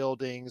certain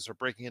buildings or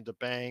breaking into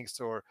banks.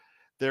 Or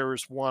there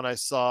was one I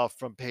saw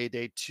from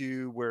Payday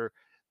 2 where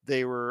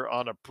they were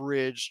on a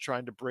bridge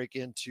trying to break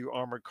into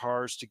armored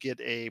cars to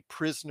get a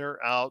prisoner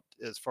out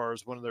as far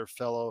as one of their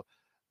fellow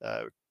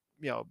uh,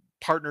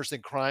 partners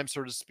in crime,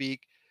 so to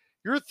speak.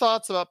 Your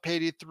thoughts about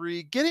Payday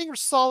 3 getting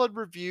solid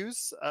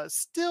reviews?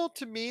 Still,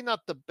 to me,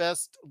 not the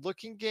best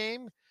looking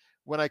game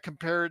when I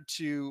compare it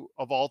to,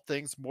 of all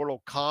things,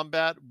 Mortal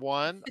Kombat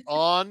 1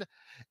 on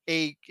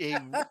a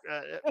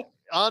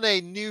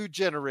new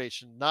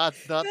generation, not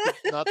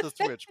the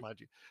Switch, mind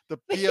you, the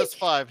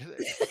PS5.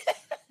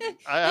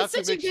 I have That's to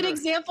such a make good sure.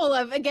 example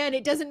of, again,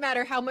 it doesn't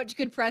matter how much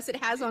good press it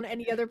has on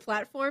any other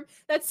platform.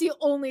 That's the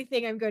only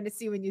thing I'm going to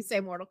see when you say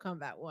Mortal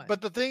Kombat 1. But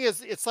the thing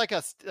is, it's like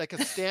a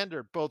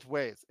standard both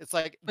ways. It's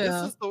like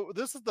Yeah.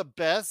 this is the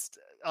best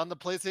on the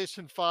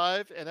PlayStation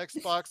 5 and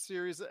Xbox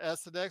Series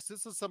S and X.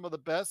 This is some of the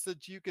best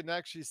that you can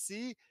actually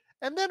see.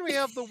 And then we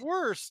have the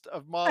worst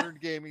of modern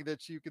gaming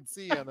that you can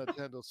see on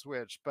Nintendo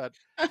Switch. But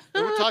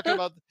we're talking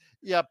about,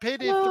 yeah,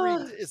 Payday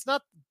 3 is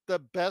not the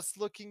best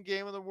looking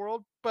game in the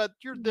world, but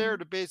you're there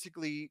to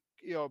basically,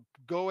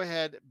 go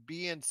ahead,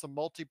 be in some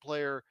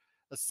multiplayer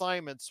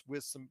assignments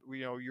with some,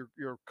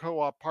 your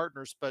co-op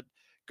partners, but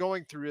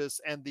going through this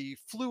and the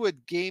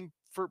fluid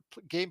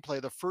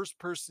gameplay, the first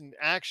person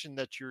action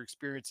that you're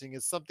experiencing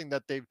is something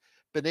that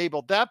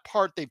that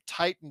part they've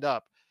tightened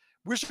up.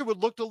 Wish it would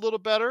looked a little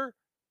better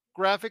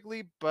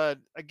graphically, but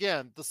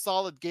again, the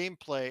solid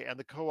gameplay and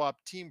the co-op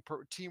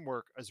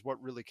teamwork is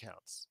what really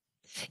counts.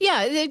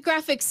 Yeah, the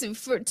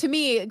graphics to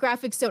me,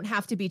 graphics don't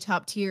have to be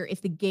top tier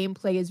if the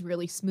gameplay is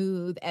really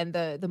smooth and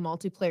the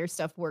multiplayer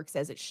stuff works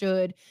as it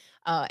should,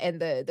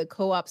 and the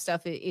co-op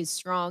stuff is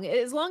strong.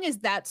 As long as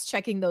that's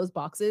checking those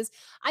boxes,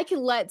 I can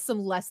let some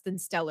less than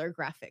stellar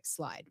graphics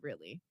slide,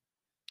 really.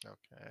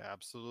 Okay,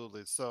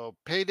 absolutely. So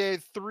Payday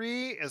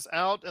 3 is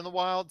out in the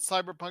wild.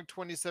 Cyberpunk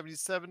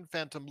 2077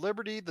 Phantom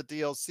Liberty, the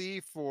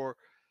DLC for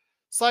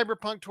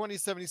Cyberpunk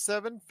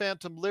 2077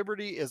 Phantom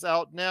Liberty is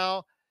out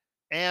now.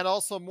 And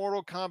also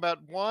Mortal Kombat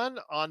 1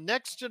 on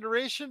next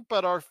generation,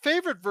 but our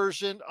favorite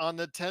version on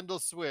Nintendo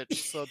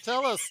Switch. So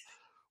tell us,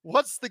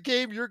 what's the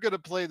game you're going to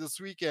play this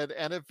weekend?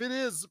 And if it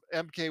is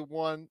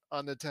MK1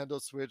 on Nintendo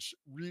Switch,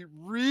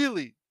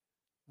 really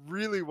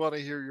really want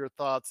to hear your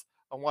thoughts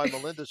on why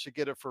Melinda should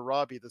get it for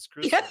Robbie this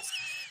Yeah. Christmas.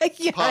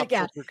 Yeah, Pop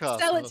yeah. Culture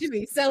Sell it Cosmos. to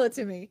me. Sell it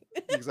to me.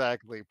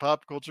 Exactly.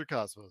 Pop Culture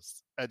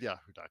Cosmos at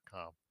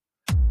yahoo.com.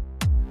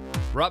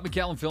 Rob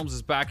McCallum Films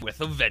is back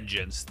with a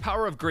vengeance.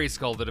 Power of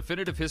Grayskull, the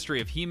definitive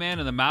history of He-Man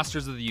and the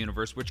Masters of the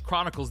Universe, which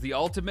chronicles the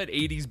ultimate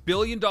 80s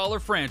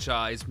billion-dollar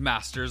franchise,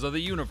 Masters of the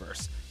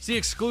Universe. See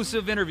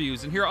exclusive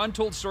interviews and hear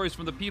untold stories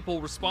from the people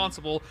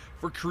responsible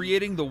for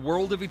creating the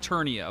world of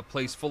Eternia, a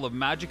place full of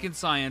magic and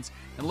science,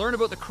 and learn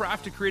about the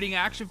craft of creating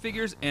action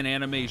figures and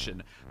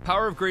animation.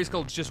 Power of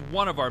Grayskull is just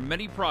one of our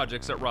many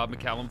projects at Rob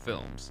McCallum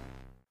Films.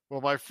 Well,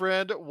 my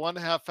friend,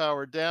 1/2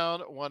 hour down,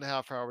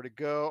 1/2 hour to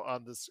go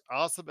on this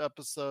awesome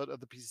episode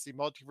of the PCC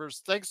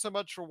Multiverse. Thanks so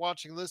much for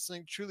watching,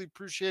 listening. Truly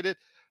appreciate it.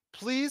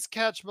 Please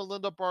catch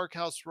Melinda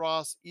Barkhouse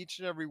Ross each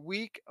and every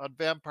week on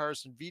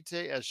Vampires and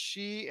Vitae as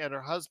she and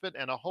her husband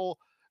and a whole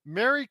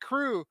merry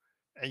crew.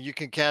 And you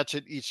can catch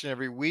it each and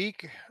every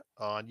week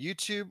on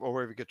YouTube or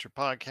wherever you get your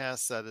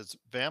podcasts. That is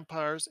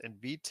Vampires and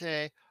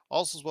Vitae.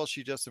 Also, as well,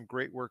 she does some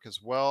great work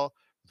as well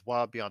with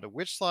Wild Beyond a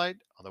Witchlight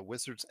on the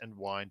Wizards and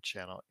Wine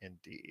channel,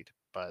 indeed.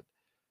 But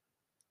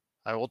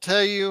I will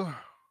tell you,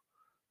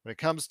 when it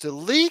comes to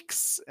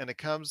leaks and it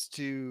comes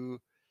to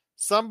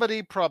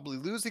somebody probably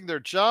losing their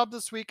job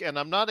this week, and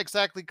I'm not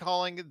exactly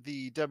calling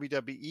the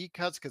WWE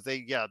cuts because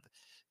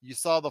you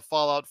saw the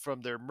fallout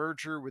from their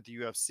merger with the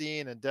UFC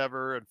and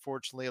Endeavor.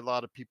 Unfortunately, a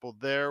lot of people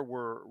there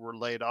were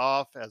laid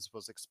off, as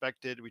was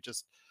expected. We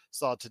just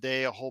saw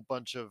today a whole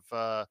bunch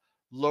of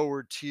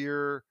lower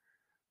tier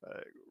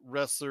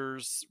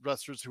wrestlers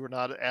who were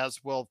not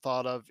as well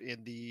thought of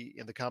in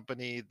the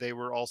company. They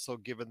were also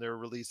given their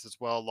release as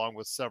well, along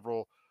with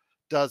several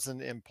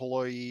dozen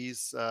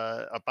employees,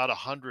 about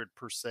 100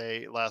 per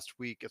se last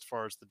week as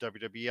far as the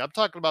WWE. I'm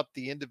talking about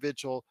the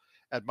individual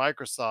at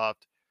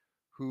Microsoft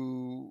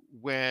who,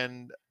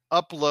 when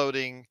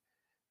uploading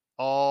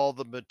all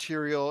the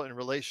material in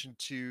relation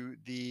to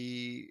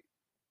the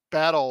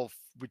battle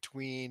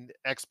between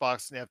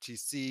Xbox and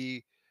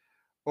FTC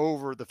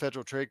over the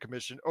Federal Trade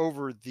Commission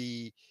over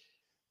the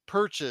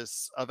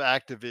purchase of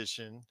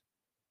Activision.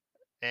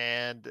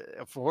 And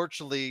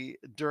unfortunately,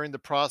 during the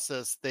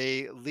process,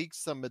 they leaked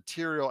some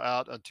material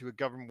out onto a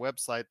government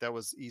website that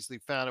was easily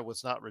found. It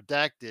was not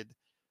redacted.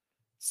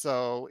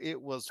 So it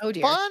was Oh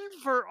dear. fun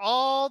for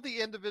all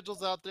the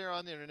individuals out there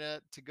on the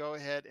internet to go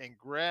ahead and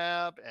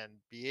grab and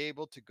be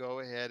able to go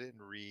ahead and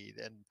read.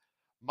 And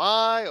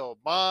my, oh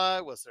my,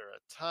 was there a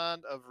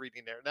ton of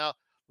reading there. Now,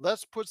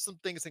 let's put some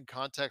things in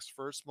context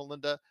first,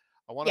 Melinda.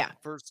 I want to Yeah.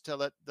 first tell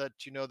that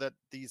you know that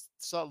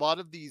a lot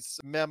of these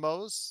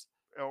memos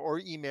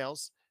or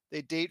emails,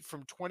 they date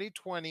from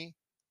 2020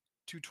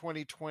 to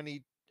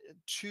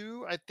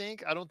 2022, I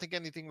think. I don't think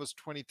anything was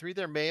 23.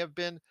 There may have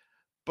been,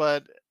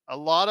 but a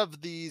lot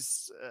of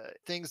these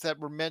things that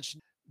were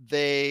mentioned,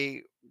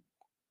 they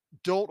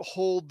don't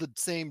hold the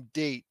same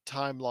date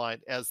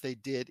timeline as they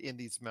did in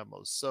these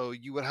memos. So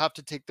you would have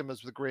to take them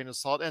as with a grain of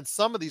salt. And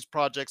some of these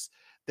projects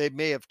they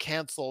may have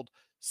canceled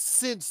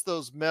since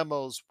those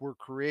memos were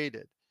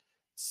created.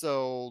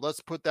 So let's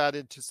put that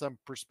into some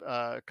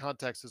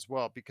context as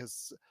well,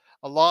 because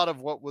a lot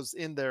of what was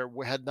in there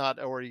had not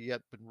already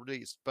yet been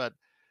released. But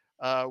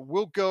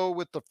we'll go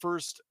with the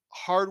first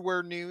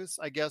hardware news,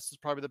 I guess is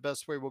probably the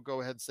best way. We'll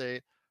go ahead and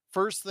say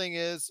first thing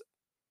is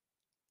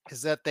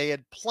that they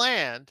had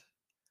planned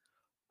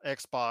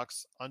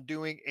Xbox on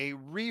doing a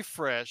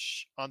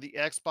refresh on the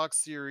Xbox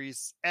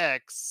Series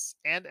X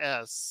and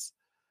S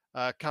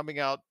coming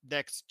out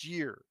next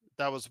year.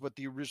 That was what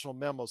the original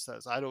memo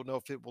says. I don't know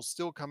if it will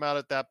still come out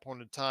at that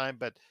point in time,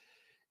 but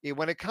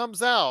when it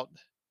comes out,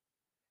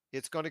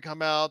 it's going to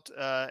come out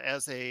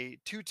as a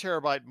 2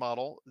 terabyte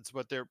model. It's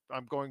what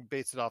I'm going to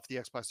base it off the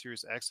Xbox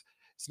Series X.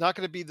 It's not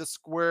going to be the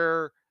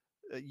square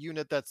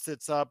unit that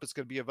sits up. It's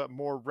going to be a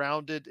more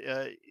rounded,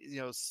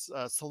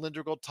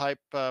 cylindrical type,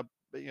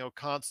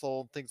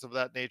 console, things of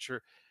that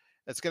nature.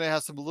 It's going to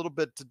have some little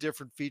bit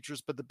different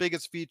features, but the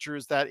biggest feature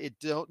is that it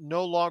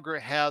no longer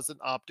has an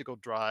optical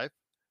drive.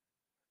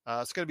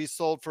 It's going to be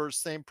sold for the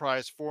same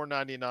price,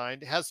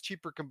 $499. It has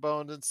cheaper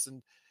components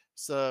and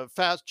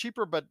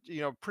cheaper, but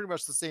pretty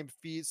much the same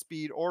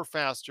speed or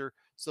faster.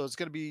 So it's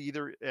going to be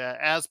either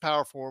as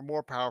powerful or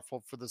more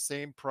powerful for the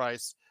same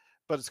price,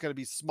 but it's going to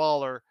be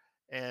smaller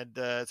and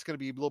it's going to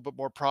be a little bit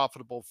more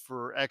profitable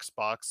for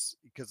Xbox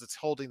because it's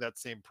holding that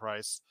same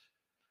price.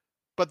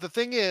 But the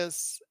thing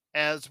is,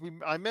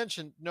 I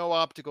mentioned, no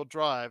optical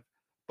drive,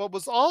 but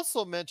was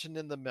also mentioned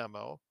in the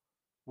memo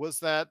was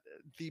that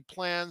the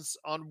plans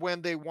on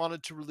when they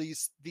wanted to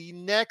release the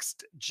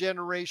next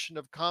generation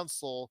of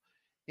console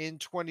in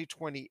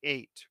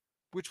 2028,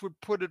 which would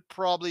put it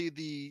probably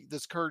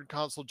this current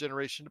console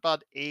generation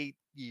about 8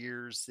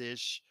 years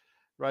ish,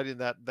 right in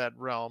that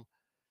realm.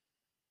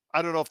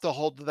 I don't know if they'll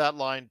hold to that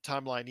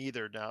timeline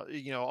either. Now,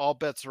 all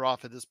bets are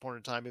off at this point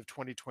in time if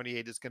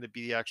 2028 is going to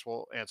be the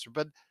actual answer.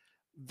 But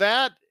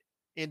that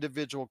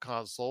individual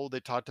console, they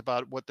talked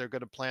about what they're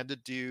going to plan to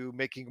do,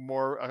 making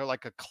more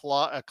like a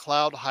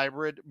cloud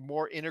hybrid,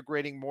 more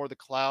integrating more the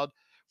cloud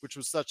which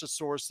was such a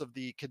source of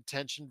the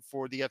contention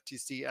for the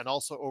FTC and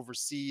also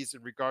overseas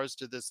in regards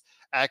to this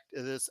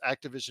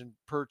Activision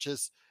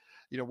purchase.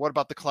 What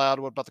about the cloud?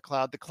 What about the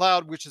cloud? The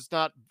cloud, which is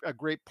not a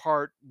great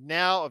part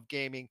now of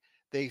gaming,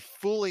 they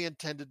fully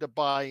intended to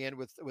buy in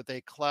with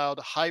a cloud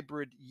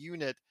hybrid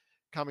unit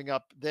coming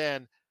up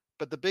then.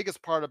 But the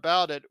biggest part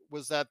about it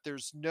was that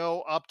there's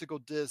no optical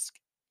disc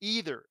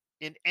either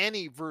in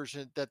any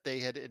version that they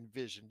had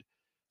envisioned.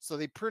 So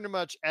they pretty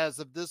much, as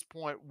of this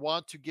point,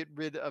 want to get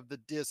rid of the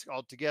disc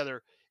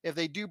altogether. If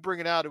they do bring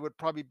it out, it would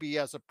probably be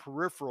as a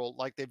peripheral,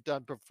 like they've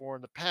done before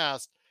in the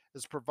past,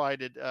 has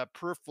provided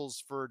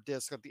peripherals for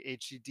disc like the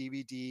HD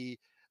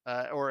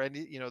DVD or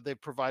any,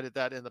 they've provided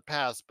that in the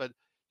past. But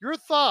your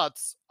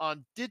thoughts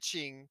on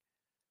ditching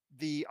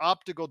the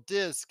optical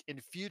disc in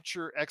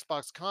future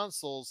Xbox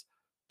consoles?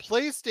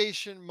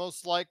 PlayStation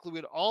most likely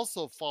would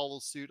also follow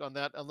suit on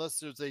that unless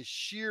there's a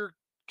sheer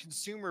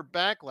consumer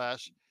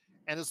backlash.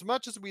 And as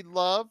much as we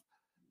love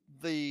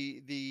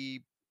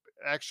the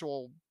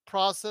actual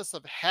process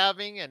of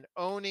having and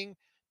owning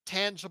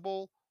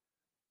tangible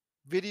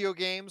video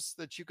games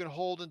that you can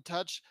hold and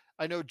touch,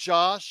 I know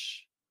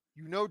Josh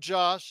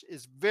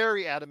is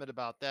very adamant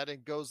about that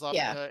and goes up,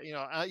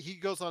 Yeah. he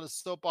goes on a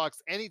soapbox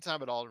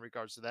anytime at all in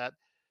regards to that.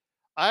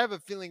 I have a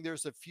feeling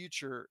there's a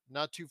future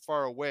not too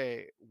far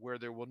away where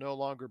there will no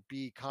longer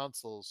be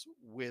consoles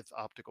with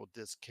optical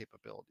disc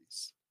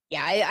capabilities.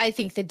 Yeah, I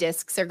think the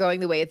discs are going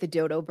the way of the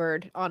dodo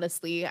bird,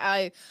 honestly.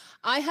 I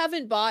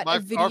haven't bought a Our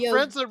video.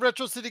 friends at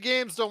Retro City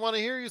Games don't want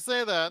to hear you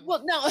say that.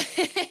 Well, no,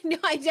 no,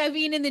 I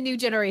mean in the new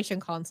generation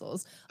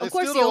consoles. They Of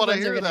course, still the don't old want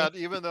to ones are hear gonna. that,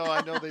 even though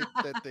I know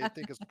they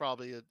think it's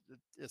probably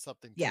is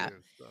something Yeah,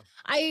 too. So.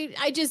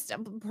 I just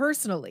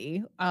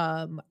personally,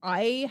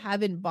 I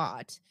haven't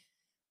bought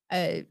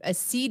a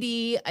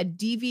CD, a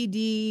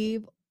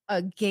DVD,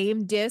 a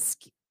game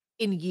disc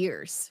in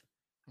years.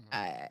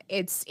 Mhm.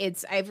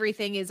 It's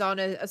everything is on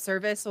a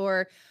service,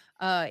 or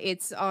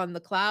it's on the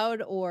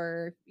cloud,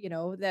 or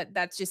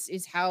that's just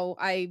is how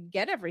I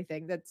get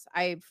everything.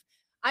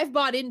 I've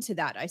bought into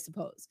that, I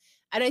suppose.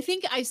 And I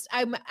think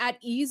I'm at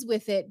ease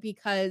with it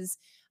because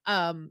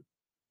um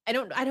I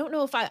don't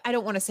know if I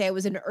don't want to say I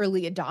was an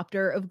early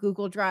adopter of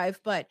Google Drive,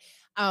 but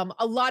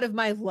a lot of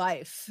my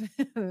life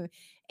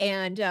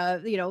and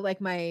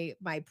like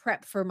my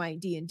prep for my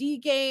D&D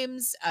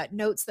games,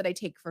 notes that I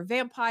take for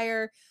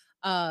Vampire,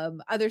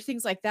 other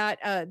things like that,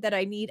 that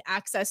I need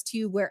access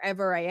to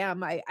wherever I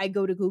am, I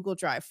go to Google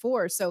Drive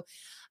for. So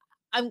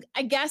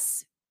I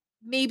guess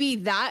maybe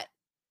that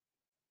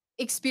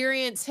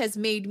experience has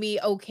made me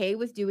okay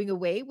with doing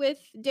away with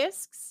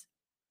discs.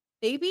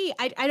 Maybe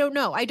I don't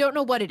know. I don't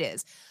know what it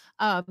is,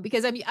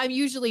 because I'm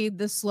usually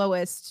the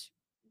slowest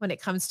when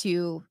it comes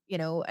to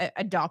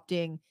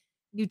adopting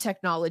new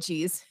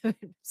technologies.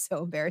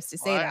 So embarrassed to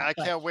Well, say that, I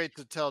but can't wait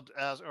to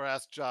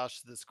ask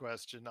Josh this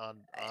question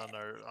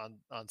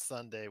on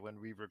Sunday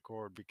when we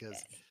record,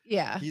 because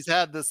yeah, he's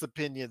had this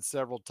opinion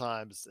several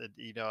times.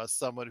 And, as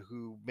someone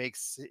who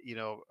makes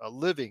a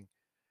living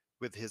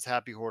with his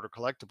Happy Hoarder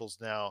collectibles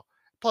now,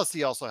 plus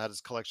he also had his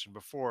collection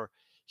before.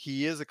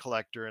 He is a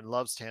collector and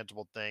loves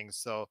tangible things.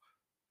 So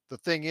the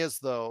thing is,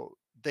 though,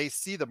 they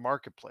see the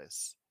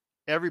marketplace.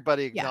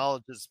 Everybody yeah.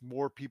 acknowledges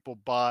more people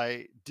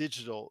buy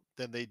digital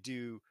than they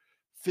do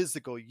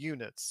physical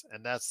units.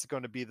 And that's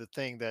going to be the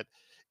thing, that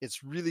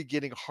it's really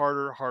getting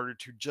harder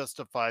to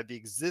justify the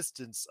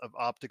existence of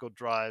optical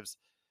drives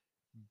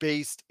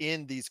based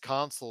in these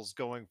consoles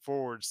going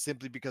forward,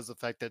 simply because of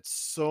the fact that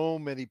so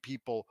many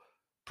people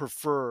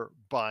prefer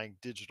buying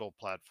digital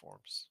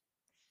platforms.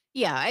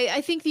 Yeah,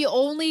 I think the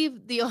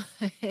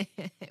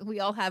we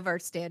all have our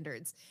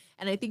standards,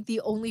 and I think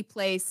the only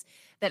place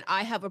that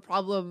I have a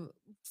problem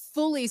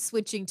fully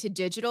switching to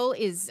digital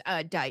is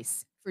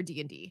dice for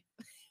D&D.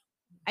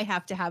 I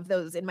have to have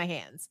those in my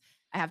hands.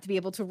 I have to be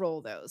able to roll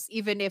those,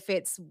 even if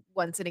it's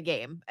once in a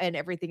game, and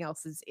everything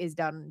else is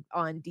done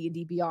on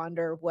D&D Beyond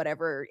or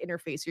whatever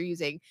interface you're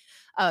using.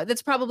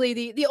 That's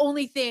probably the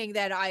only thing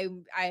that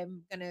I'm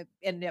gonna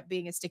end up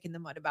being a stick in the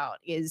mud about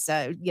is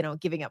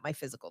giving up my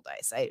physical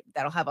dice.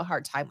 That'll have a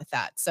hard time with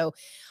that. So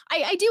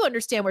I do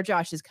understand where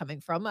Josh is coming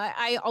from.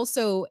 I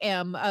also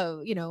am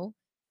a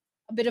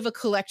bit of a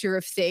collector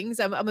of things.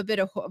 I'm a bit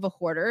of a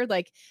hoarder.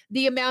 Like,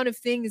 the amount of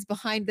things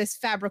behind this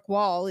fabric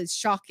wall is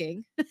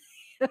shocking.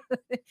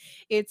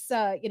 It's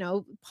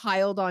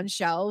piled on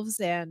shelves,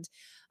 and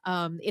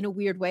in a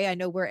weird way I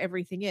know where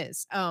everything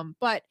is.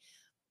 But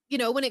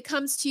when it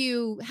comes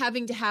to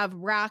having to have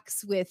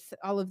racks with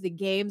all of the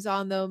games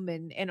on them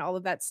and all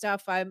of that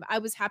stuff, I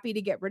was happy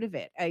to get rid of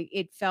it.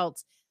 It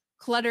felt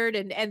cluttered,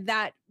 and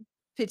that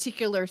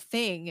particular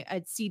thing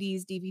at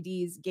CDs,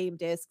 DVDs, game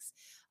discs,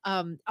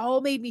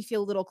 all made me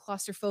feel a little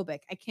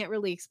claustrophobic. I can't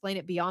really explain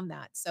it beyond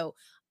that. So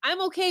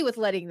I'm okay with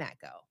letting that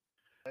go.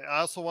 I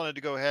also wanted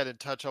to go ahead and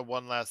touch on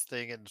one last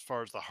thing, and as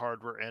far as the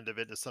hardware end of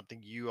it, is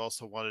something you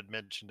also wanted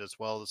mentioned as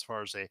well, as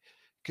far as a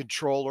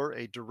controller,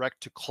 a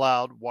direct to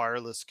cloud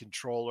wireless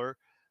controller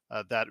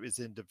that is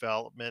in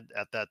development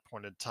at that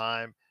point in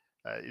time.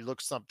 It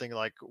looks something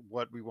like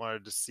what we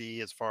wanted to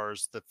see as far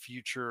as the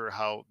future,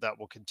 how that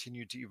will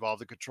continue to evolve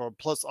the controller.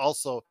 Plus,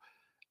 also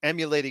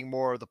emulating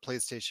more of the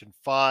PlayStation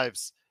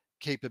 5's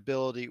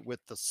capability with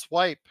the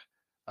swipe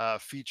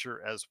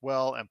feature as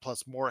well, and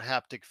plus more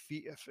haptic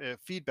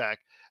feedback,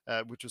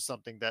 which was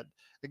something that,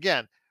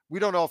 again, we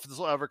don't know if this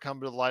will ever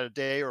come to the light of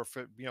day, or if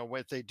it,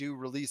 if they do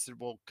release it,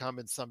 will come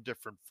in some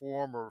different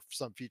form, or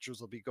some features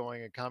will be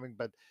going and coming.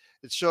 But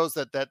it shows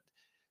that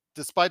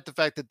despite the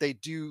fact that they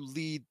do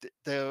lead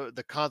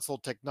the console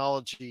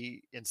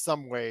technology in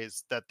some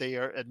ways, that they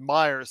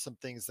admire some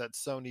things that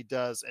Sony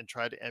does and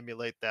try to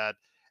emulate that,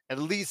 at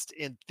least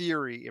in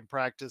theory, in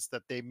practice,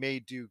 that they may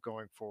do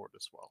going forward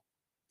as well.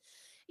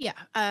 Yeah,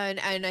 and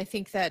I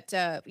think that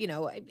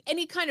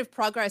any kind of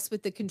progress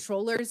with the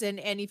controllers, and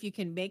if you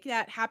can make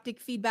that haptic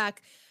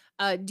feedback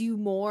do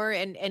more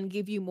and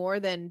give you more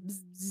than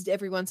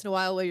every once in a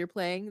while you're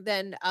playing,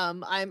 then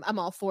I'm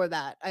all for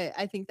that.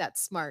 I think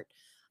that's smart.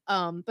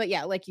 But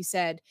yeah, like you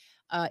said,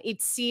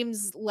 it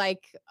seems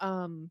like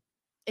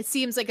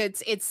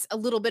it's a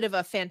little bit of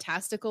a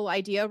fantastical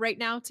idea right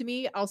now to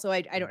me. Also,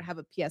 I don't have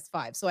a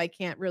PS5, so I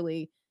can't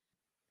really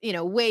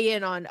weigh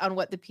in on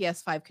what the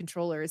PS5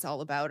 controller is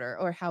all about,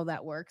 or how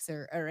that works,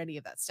 or any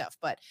of that stuff.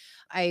 But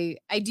I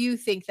do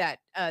think that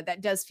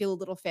that does feel a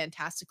little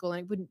fantastical, and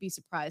I wouldn't be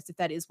surprised if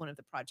that is one of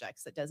the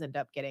projects that does end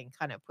up getting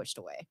kind of pushed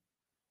away.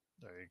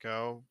 There you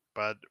go.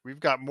 But we've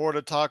got more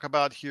to talk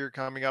about here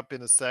coming up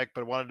in a sec.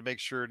 But I wanted to make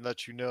sure and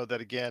let you know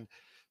that, again,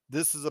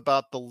 this is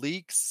about the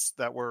leaks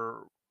that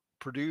were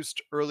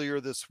produced earlier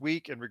this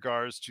week in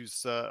regards to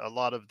a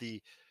lot of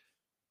the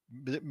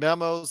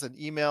memos and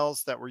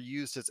emails that were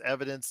used as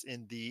evidence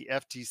in the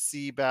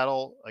FTC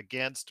battle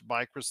against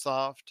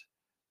Microsoft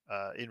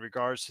in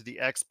regards to the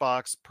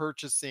Xbox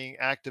purchasing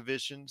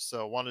Activision.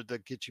 So I wanted to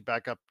get you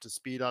back up to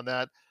speed on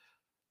that.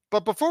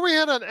 But before we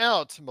head on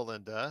out,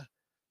 Melinda,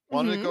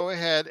 wanted to Mhm. go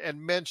ahead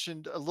and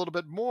mention a little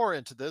bit more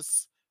into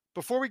this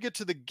before we get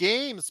to the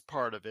games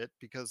part of it,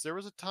 because there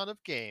was a ton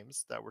of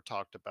games that were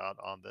talked about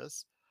on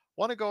this.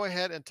 Want to go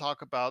ahead and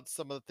talk about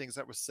some of the things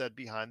that were said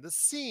behind the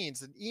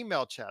scenes and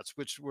email chats,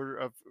 which were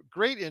of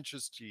great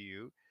interest to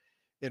you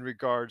in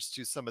regards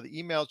to some of the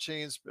email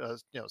chains. A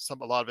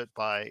lot of it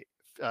by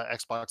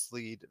Xbox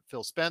lead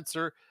Phil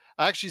Spencer.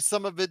 Actually,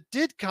 some of it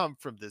did come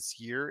from this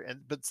year,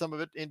 but some of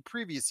it in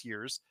previous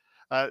years.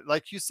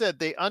 Like you said,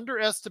 they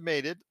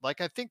underestimated,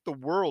 like I think the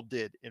world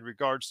did, in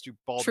regards to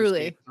Baldur's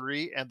Gate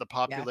Truly. 3 and the Yeah.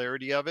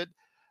 popularity of it.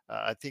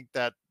 I think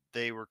that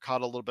they were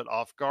caught a little bit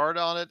off guard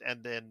on it,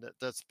 and then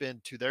that's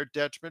been to their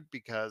detriment,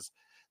 because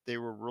they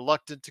were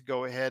reluctant to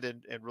go ahead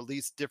and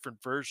release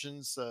different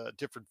versions,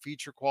 different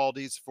feature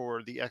qualities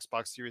for the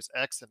Xbox Series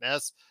X and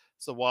S.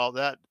 So while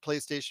that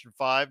PlayStation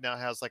 5 now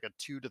has like a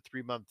 2 to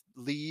 3 month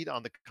lead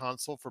on the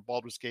console for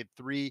Baldur's Gate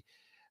 3,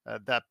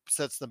 that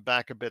sets them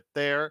back a bit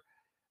there.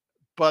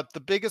 But the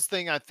biggest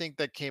thing I think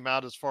that came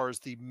out as far as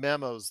the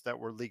memos that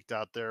were leaked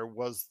out there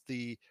was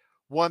the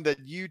one that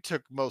you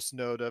took most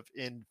note of,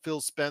 in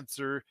Phil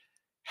Spencer,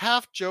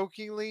 half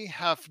jokingly,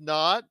 half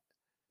not,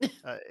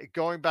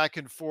 going back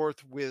and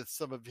forth with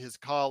some of his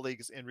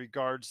colleagues in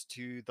regards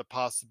to the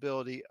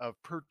possibility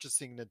of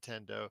purchasing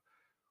Nintendo,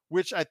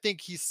 which I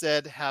think he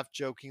said half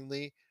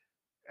jokingly.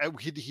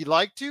 He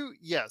like to?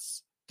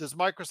 Yes. Does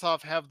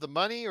Microsoft have the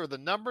money or the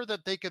number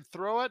that they could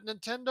throw at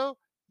Nintendo?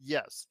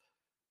 Yes.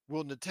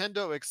 Will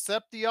Nintendo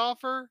accept the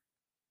offer?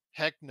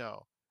 Heck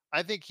no.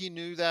 I think he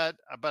knew that,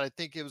 but I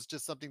think it was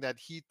just something that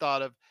he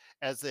thought of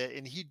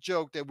and he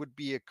joked it would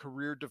be a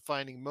career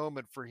defining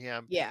moment for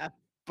him. Yeah.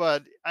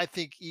 But I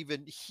think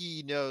even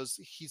he knows,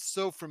 he's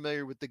so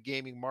familiar with the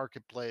gaming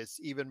marketplace,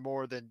 even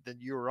more than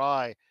you or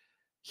I.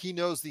 He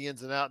knows the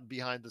ins and out and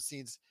behind the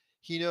scenes.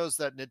 He knows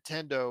that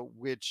Nintendo,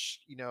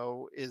 which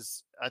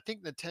is, I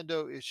think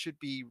Nintendo, it should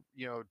be,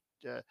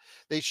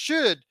 they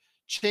should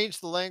change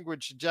the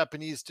language in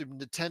Japanese to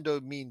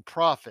Nintendo mean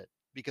profit,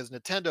 because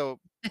Nintendo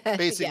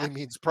basically Yeah.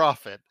 means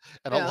profit,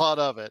 and a Yeah. lot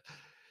of it.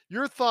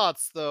 Your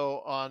thoughts,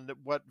 though, on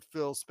what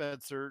Phil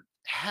Spencer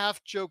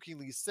half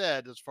jokingly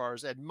said, as far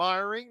as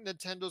admiring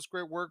Nintendo's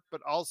great work,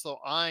 but also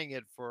eyeing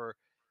it for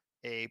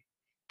a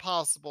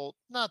possible,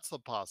 not so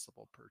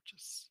possible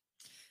purchase.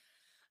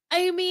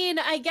 I mean,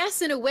 I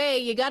guess in a way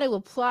you got to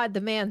applaud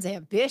the man's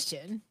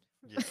ambition.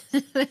 Yes.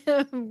 you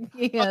I'll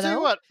tell you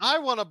know? what, I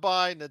want to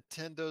buy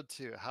Nintendo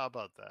too. How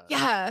about that?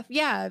 Yeah,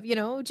 yeah,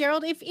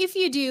 Gerald, if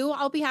you do,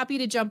 I'll be happy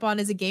to jump on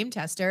as a game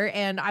tester,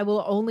 and I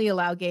will only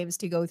allow games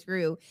to go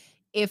through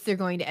if they're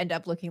going to end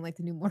up looking like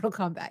the new Mortal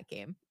Kombat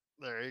game.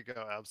 There you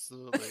go.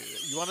 Absolutely.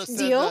 You want to send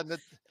Deal?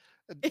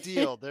 a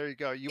deal? There you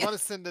go. You Yeah, want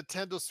to send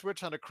Nintendo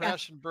Switch on a yeah,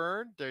 crash and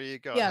burn? There you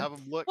go. yeah. Have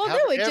them look. Well,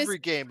 Have no, every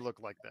game look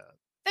like that.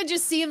 that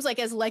just seems like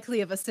as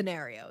likely of a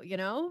scenario, you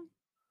know?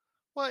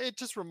 Well, it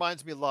just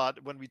reminds me a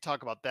lot when we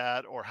talk about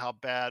that, or how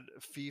bad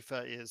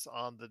FIFA is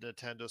on the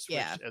Nintendo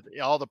Yeah. Switch.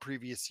 All the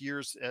previous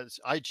years, as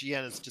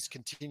IGN has just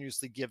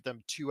continuously give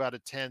them 2 out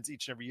of 10s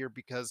each and every year,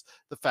 because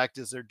the fact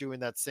is they're doing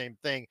that same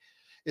thing.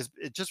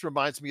 It just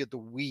reminds me of the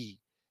Wii,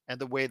 and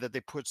the way that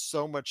they put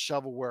so much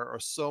shovelware or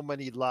so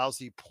many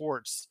lousy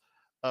ports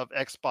of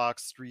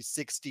Xbox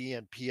 360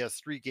 and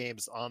PS3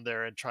 games on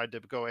there and tried to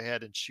go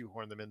ahead and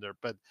shoehorn them in there.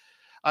 But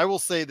I will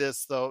say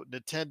this though,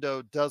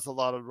 Nintendo does a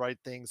lot of right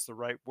things the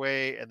right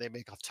way, and they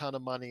make a ton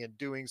of money in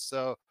doing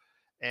so.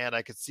 And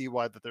I could see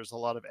why that there's a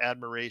lot of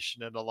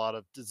admiration and a lot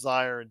of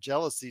desire and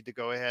jealousy to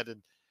go ahead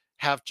and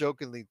half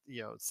jokingly,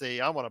 say,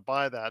 I want to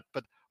buy that.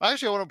 But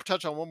actually, I want to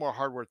touch on one more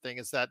hardware thing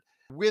is that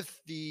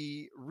with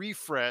the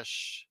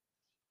refresh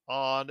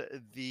on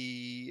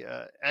the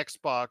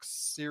Xbox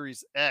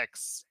Series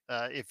X,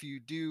 if you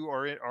do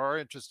or are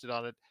interested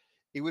on it,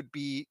 it would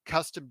be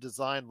custom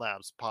design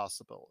labs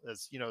possible.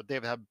 As you know, they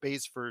have a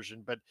base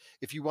version, but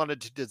if you wanted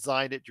to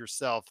design it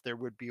yourself, there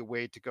would be a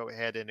way to go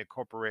ahead and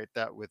incorporate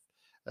that with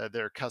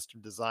their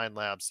custom design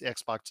labs, the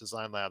Xbox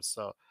design labs.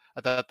 So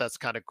I thought that's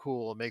kind of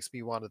cool. It makes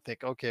me want to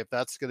think, okay, if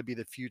that's going to be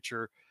the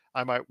future,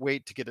 I might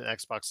wait to get an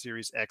Xbox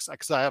Series X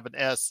because I have an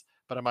S,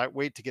 but I might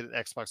wait to get an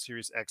Xbox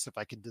Series X if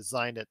I can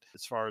design it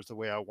as far as the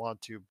way I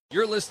want to.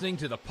 You're listening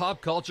to the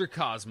Pop Culture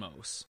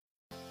Cosmos.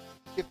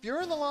 If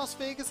you're in the Las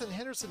Vegas and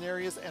Henderson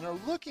areas and are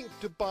looking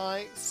to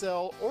buy,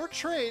 sell, or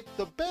trade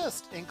the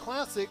best in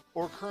classic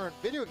or current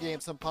video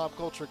games and pop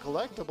culture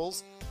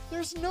collectibles,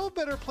 there's no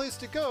better place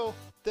to go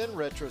than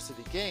Retro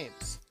City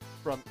Games.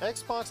 From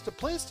Xbox to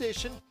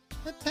PlayStation,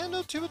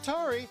 Nintendo to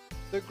Atari,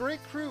 the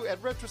great crew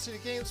at Retro City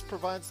Games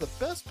provides the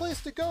best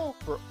place to go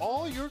for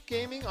all your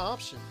gaming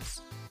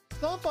options.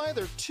 Stop by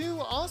their 2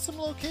 awesome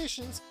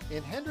locations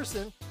in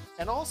Henderson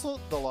and also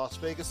the Las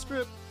Vegas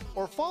Strip,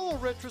 or follow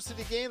Retro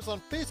City Games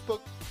on Facebook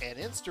and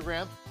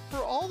Instagram for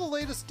all the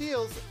latest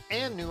deals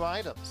and new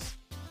items.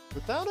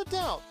 Without a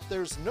doubt,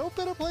 there's no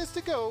better place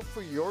to go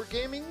for your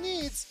gaming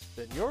needs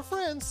than your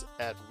friends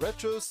at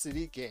Retro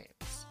City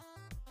Games.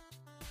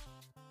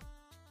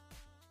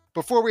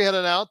 Before we head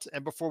on out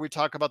and before we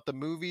talk about the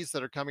movies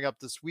that are coming up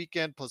this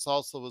weekend, plus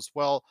also as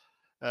well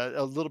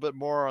a little bit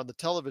more on the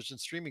television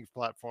streaming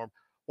platform,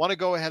 want to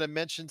go ahead and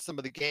mention some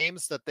of the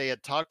games that they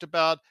had talked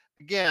about.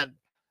 Again,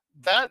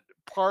 that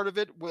part of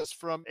it was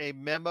from a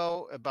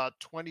memo about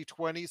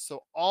 2020.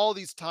 So all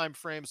these time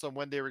frames on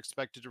when they were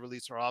expected to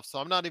release are off. So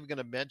I'm not even going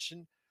to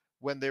mention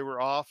when they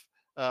were off,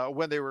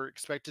 when they were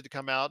expected to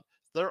come out.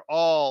 They're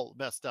all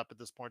messed up at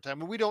this point in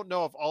time. And we don't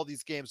know if all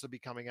these games will be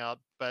coming out,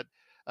 but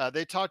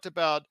they talked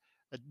about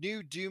a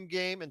new Doom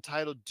game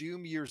entitled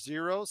Doom Year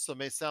Zero. So it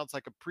may sounds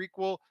like a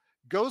prequel.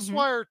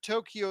 Ghostwire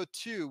Tokyo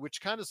 2, which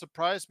kind of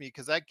surprised me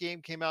because that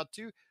game came out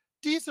too.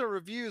 Decent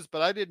reviews,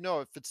 but I didn't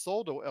know if it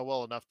sold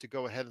well enough to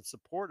go ahead and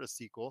support a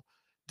sequel.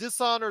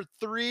 Dishonored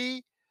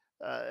 3,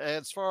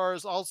 as far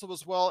as also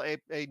as well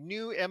a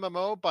new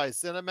MMO by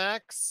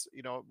ZeniMax,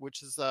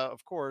 which is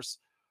of course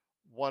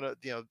one of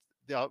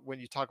when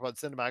you talk about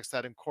ZeniMax,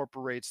 that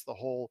incorporates the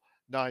whole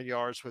 9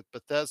 yards with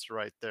Bethesda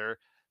right there.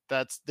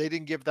 They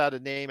didn't give that a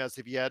name as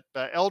of yet.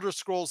 But Elder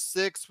Scrolls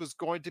 6 was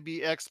going to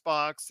be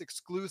Xbox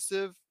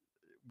exclusive.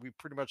 We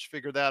pretty much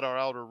figured that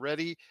out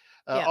already.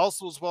 Yeah.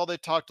 Also, as well, they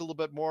talked a little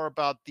bit more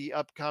about the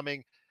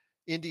upcoming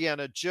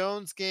Indiana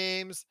Jones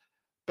games.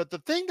 But the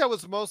thing that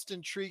was most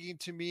intriguing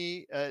to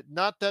me,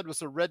 not that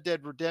was a Red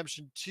Dead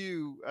Redemption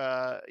 2,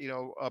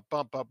 a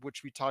bump up,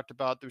 which we talked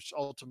about, which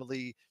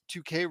ultimately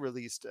 2K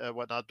released,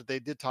 whatnot, but they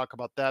did talk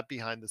about that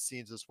behind the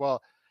scenes as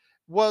well,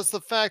 was the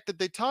fact that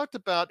they talked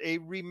about a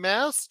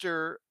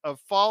remaster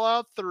of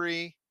Fallout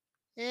 3.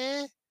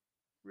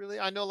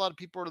 Really, I know a lot of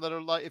people that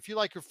are like, if you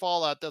like your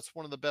Fallout, that's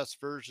one of the best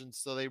versions.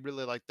 So they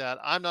really like that.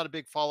 I'm not a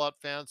big Fallout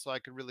fan, so I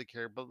could really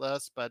care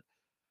less. But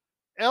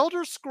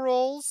Elder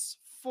Scrolls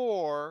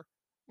 4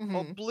 Mm-hmm.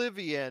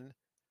 Oblivion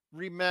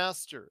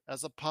remaster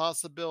as a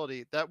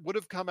possibility that would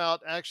have come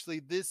out actually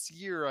this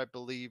year, I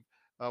believe,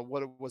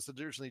 what it was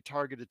originally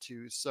targeted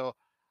to. So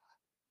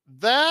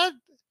that,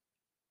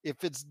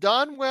 if it's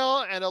done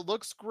well and it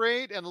looks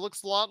great and it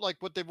looks a lot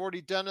like what they've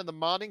already done in the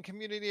modding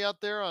community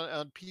out there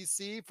on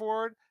PC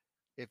for it,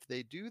 if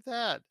they do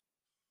that,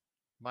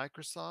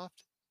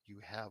 Microsoft, you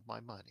have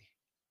my money.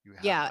 You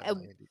have Yeah. my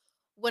money.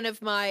 One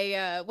of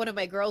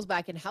my girls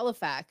back in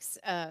Halifax,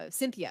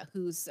 Cynthia,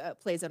 who's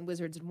plays on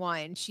Wizards and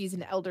Wine, she's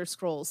an Elder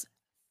Scrolls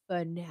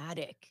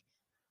fanatic.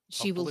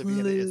 She will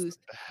Oblivion is the lose.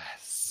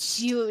 best.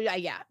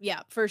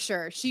 Yeah, for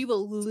sure. She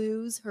will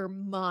lose her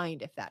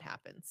mind if that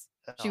happens.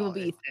 She will Oh,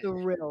 be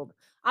thrilled.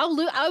 I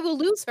will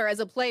lose her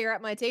as a player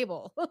at my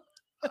table.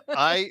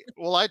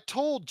 I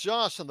told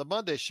Josh on the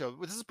Monday show.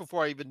 This is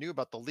before I even knew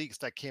about the leaks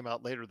that came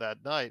out later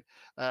that night.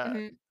 Uh,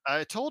 Mhm.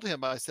 I told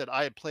him, I said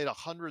I had played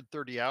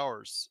 130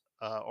 hours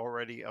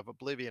already of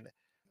Oblivion.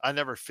 I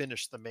never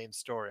finished the main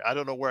story. I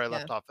don't know where I Yeah.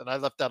 left off, and I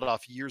left that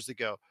off years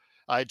ago.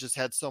 I just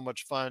had so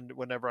much fun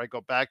whenever I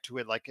go back to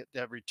it, like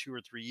every 2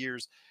 or 3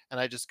 years, and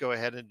I just go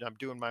ahead and I'm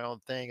doing my own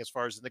thing as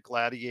far as in the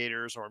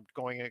gladiators, or I'm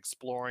going and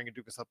exploring and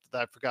doing something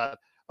that I forgot.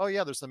 Oh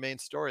yeah, there's the main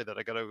story that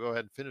I got to go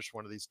ahead and finish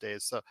one of these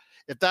days. So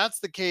if that's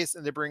the case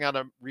and they bring out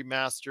a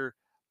remaster,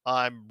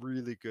 I'm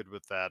really good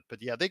with that.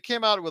 But yeah, they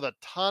came out with a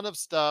ton of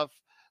stuff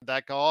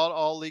that got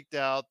all leaked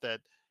out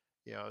that,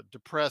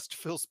 depressed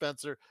Phil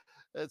Spencer.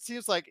 It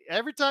seems like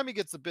every time he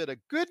gets a bit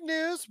of good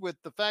news with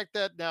the fact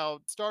that now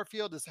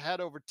Starfield has had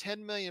over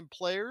 10 million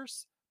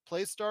players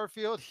play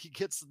Starfield, he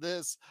gets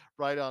this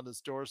right on his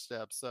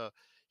doorstep. So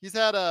he's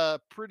had a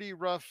pretty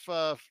rough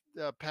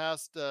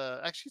past.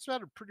 Actually, he's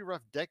had a pretty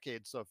rough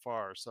decade so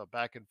far. So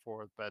back and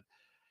forth, but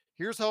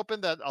here's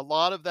hoping that a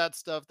lot of that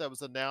stuff that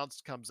was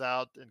announced comes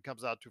out and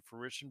comes out to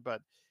fruition.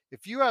 But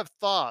if you have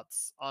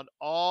thoughts on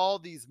all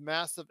these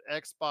massive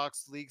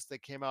Xbox leaks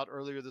that came out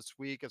earlier this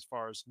week, as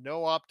far as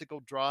no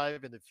optical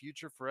drive in the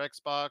future for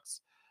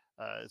Xbox,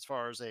 as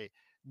far as a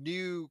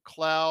new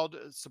cloud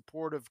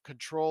supportive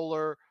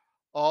controller,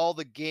 all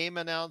the game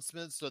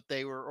announcements that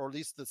they were, or at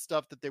least the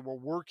stuff that they were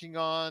working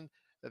on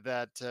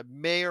that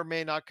may or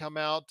may not come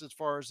out as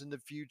far as in the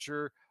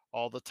future,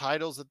 all the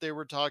titles that they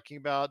were talking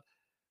about,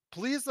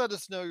 please let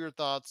us know your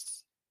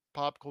thoughts,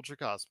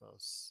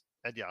 popculturecosmos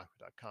at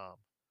yahoo.com.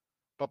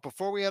 But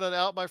before we head on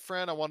out, my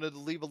friend, I wanted to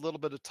leave a little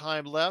bit of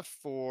time left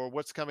for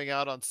what's coming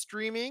out on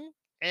streaming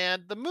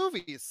and the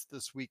movies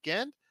this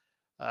weekend.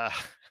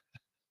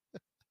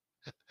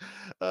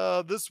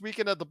 Uh, this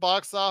weekend at the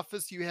box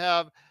office, you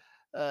have,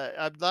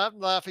 I'm not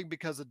laughing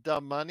because of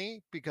dumb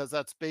money, because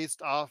that's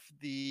based off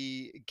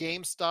the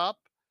GameStop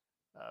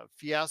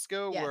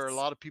fiasco, where a Yes.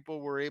 lot of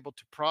people were able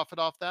to profit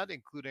off that,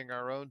 including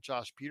our own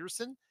Josh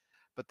Peterson.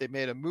 But they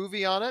made a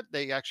movie on it.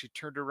 They actually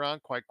turned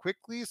around quite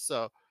quickly.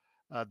 So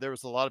there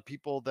was a lot of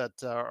people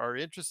that are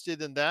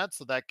interested in that.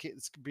 So that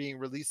is being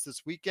released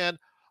this weekend.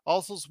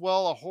 Also, as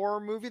well, a horror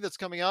movie that's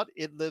coming out,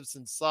 It Lives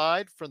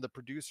Inside, from the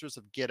producers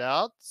of Get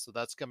Out. So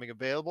that's coming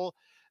available.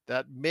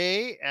 That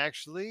may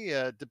actually,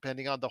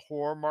 depending on the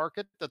horror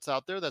market that's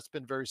out there, that's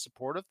been very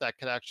supportive, that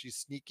could actually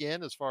sneak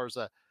in as far as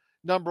a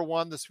number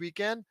one this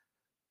weekend.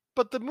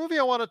 But the movie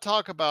I want to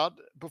talk about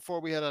before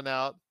we head on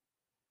out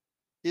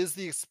is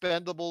The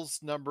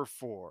Expendables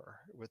 #4,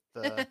 with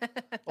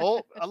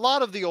the a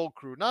lot of the old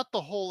crew, not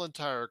the whole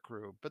entire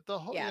crew, but the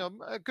whole, Yeah.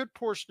 a good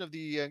portion of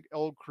the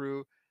old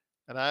crew,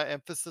 and I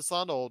emphasis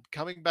on old,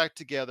 coming back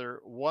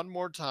together one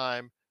more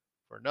time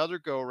for another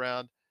go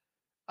around.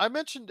 I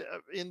mentioned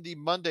in the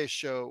Monday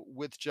show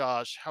with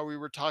Josh how we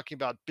were talking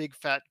about Big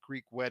Fat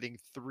Greek Wedding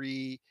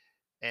 3,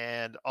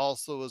 and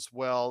also as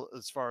well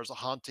as far as A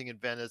Haunting in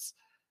Venice.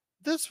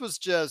 This was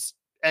just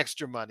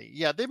extra money.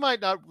 Yeah, they might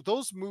not,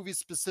 those movies,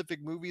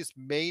 specific movies,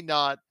 may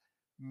not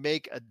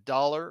make a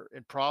dollar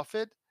in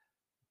profit,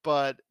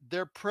 but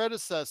their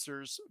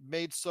predecessors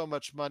made so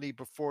much money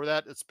before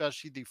that,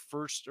 especially the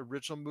first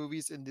original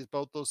movies in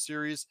both those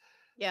series,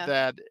 Yeah.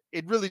 that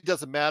it really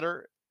doesn't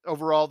matter.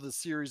 Overall, the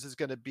series is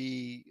going to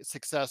be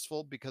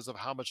successful because of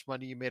how much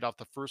money you made off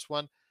the first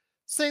one.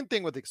 Same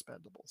thing with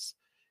Expendables.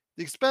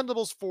 The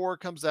Expendables 4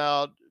 comes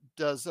out,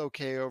 does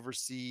okay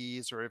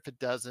overseas, or if it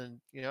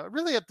doesn't,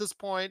 really at this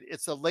point,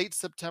 it's a late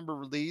September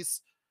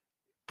release.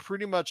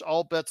 Pretty much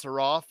all bets are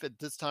off at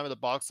this time of the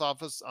box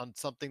office on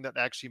something that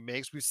actually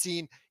makes. We've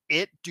seen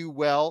it do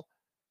well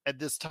at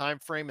this time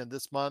frame and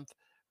this month.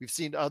 We've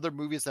seen other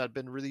movies that have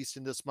been released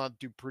in this month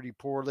do pretty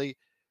poorly.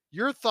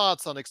 Your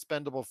thoughts on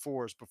Expendable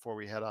 4s before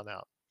we head on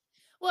out?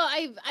 Well,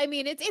 I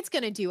mean, it's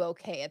gonna do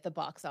okay at the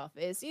box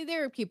office.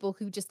 There are people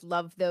who just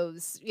love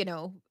those,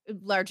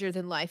 larger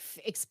than life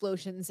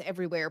explosions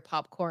everywhere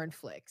popcorn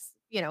flicks.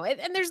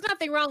 And there's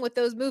nothing wrong with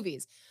those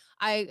movies.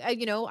 I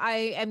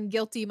am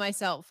guilty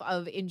myself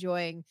of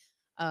enjoying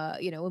a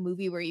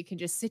movie where you can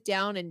just sit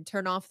down and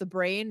turn off the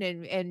brain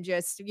and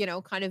just,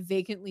 kind of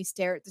vacantly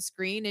stare at the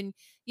screen, and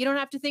you don't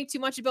have to think too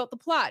much about the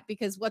plot,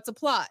 because what's a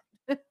plot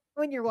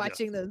when you're Yes.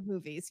 watching those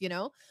movies?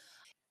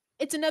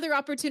 It's another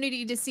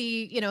opportunity to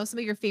see, some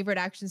of your favorite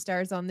action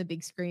stars on the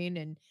big screen,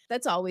 and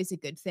that's always a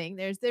good thing.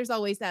 There's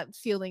always that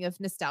feeling of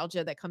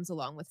nostalgia that comes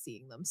along with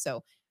seeing them.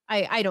 So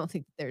I don't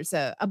think that there's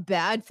a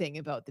bad thing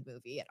about the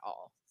movie at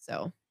all.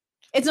 So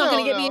it's not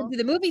going No, to get me no. into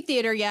the movie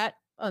theater yet.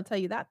 I'll tell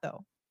you that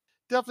though.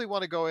 Definitely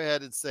want to go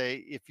ahead and say,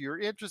 if you're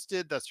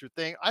interested, that's your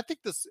thing. I think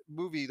this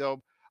movie,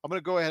 though, I'm going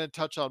to go ahead and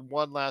touch on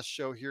one last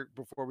show here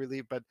before we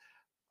leave, but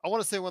I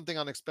want to say one thing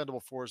on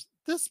Expendable 4s.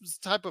 This is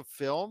the type of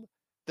film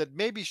that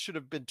maybe should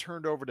have been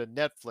turned over to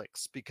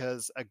Netflix,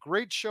 because a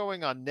great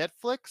showing on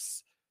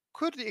Netflix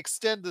could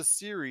extend the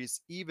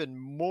series even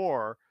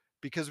more,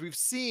 because we've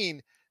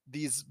seen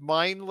these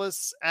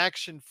mindless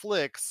action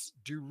flicks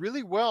do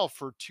really well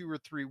for 2 or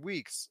 3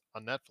 weeks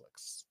on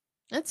Netflix.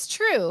 That's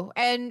true.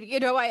 And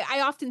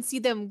I often see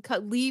them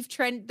leave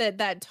trend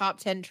that top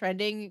 10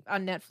 trending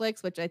on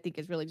Netflix, which I think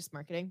is really just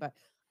marketing, but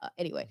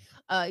anyway,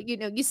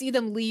 you see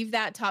them leave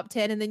that top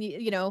 10, and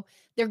then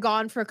they're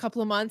gone for a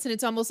couple of months, and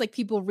it's almost like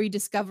people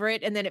rediscover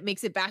it, and then it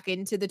makes it back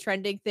into the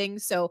trending thing.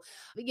 So,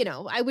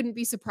 I wouldn't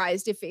be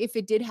surprised if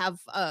it did have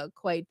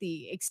quite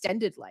the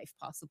extended life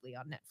possibly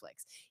on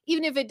Netflix.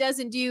 Even if it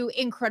doesn't do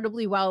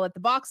incredibly well at the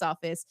box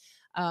office,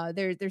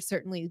 there's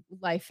certainly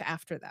life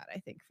after that, I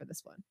think, for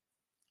this one.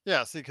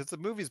 Yeah, see, because the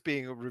movie's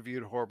being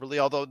reviewed horribly,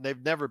 although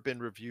they've never been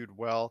reviewed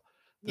well.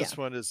 Yeah. This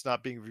one is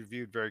not being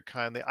reviewed very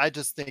kindly. I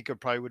just think it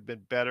probably would have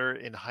been better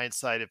in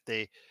hindsight if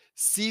they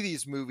see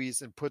these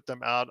movies and put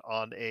them out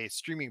on a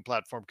streaming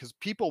platform, because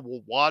people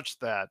will watch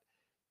that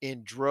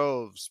in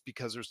droves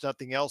because there's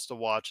nothing else to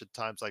watch at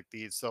times like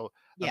these. So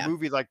a Yeah.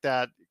 movie like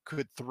that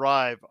could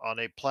thrive on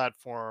a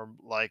platform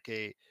like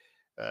a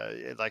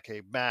like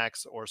a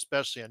Max or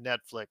especially a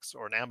Netflix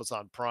or an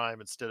Amazon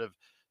Prime instead of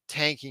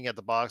tanking at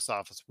the box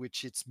office,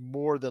 which it's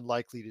more than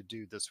likely to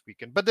do this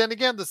weekend. But then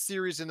again, the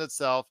series in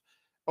itself,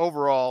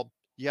 overall,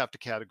 you have to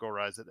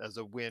categorize it as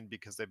a win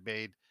because they've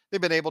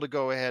been able to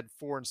go ahead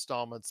 4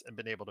 installments and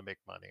been able to make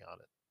money on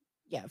it.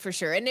 Yeah, for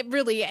sure. And it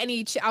really,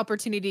 any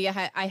opportunity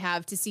I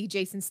have to see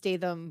Jason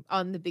Statham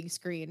on the big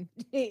screen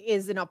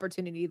is an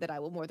opportunity that I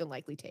will more than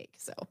likely take.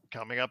 So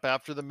Coming up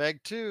after the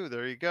Meg 2.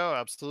 There you go.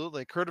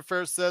 Absolutely. Kurt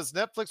Affair says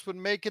Netflix would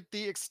make it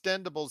the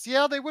extendables.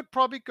 Yeah, they would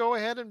probably go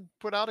ahead and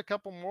put out a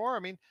couple more. I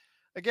mean,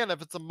 again,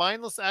 if it's a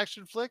mindless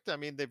action flick, I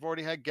mean, they've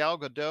already had Gal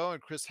Gadot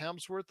and Chris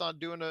Hemsworth on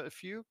doing a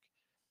few.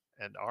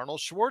 And Arnold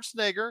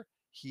Schwarzenegger,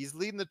 he's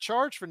leading the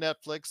charge for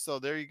Netflix. So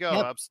there you go.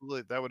 yep.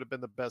 Absolutely. That would have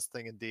been the best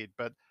thing indeed.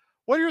 But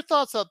what are your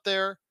thoughts out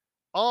there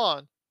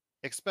on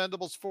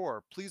Expendables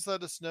 4? Please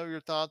let us know your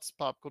thoughts,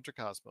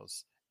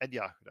 popculturecosmos at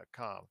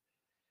yahoo.com.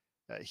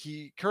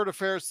 Kurt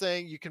Affair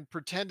saying you can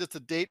pretend it's a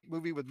date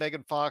movie with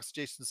Megan Fox,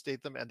 Jason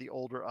Statham, and the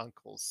older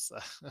uncles.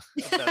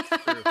 That's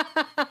true.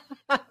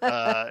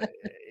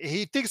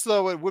 He thinks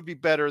though it would be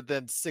better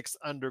than Six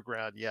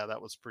Underground. Yeah,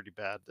 that was pretty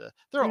bad.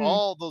 There are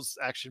all those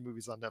action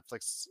movies on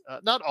Netflix.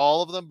 Not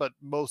all of them, but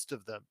most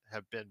of them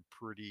have been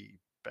pretty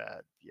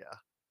bad. Yeah,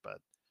 but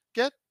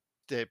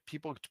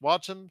people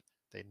watch them.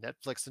 They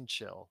Netflix and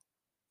chill,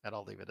 and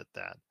I'll leave it at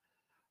that.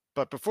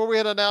 But before we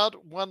head on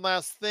out, one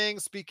last thing.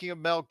 Speaking of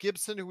Mel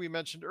Gibson, who we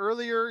mentioned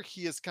earlier,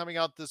 he is coming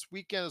out this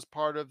weekend as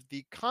part of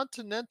The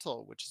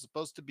Continental, which is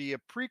supposed to be a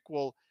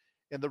prequel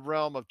in the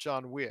realm of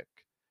John Wick.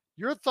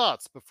 Your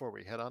thoughts before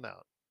we head on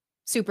out?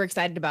 Super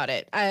excited about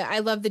it. I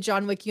love the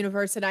John Wick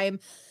universe, and I am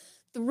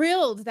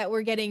thrilled that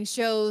we're getting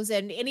shows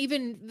and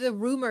even the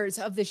rumors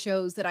of the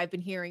shows that I've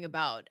been hearing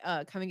about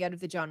coming out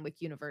of the John Wick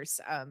universe.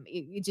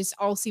 It just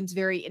all seems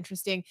very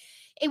interesting.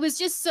 It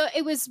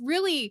was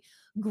really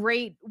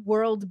great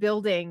world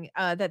building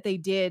that they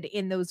did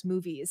in those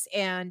movies,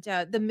 and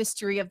the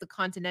mystery of the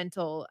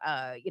Continental,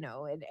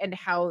 and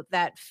how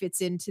that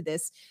fits into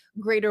this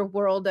greater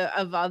world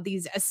of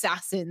these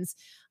assassins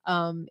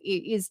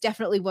is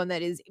definitely one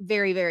that is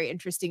very, very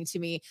interesting to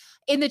me.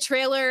 In the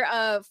trailer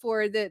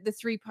for the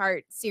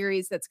 3-part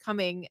series that's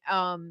coming,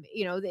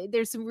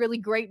 there's some really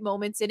great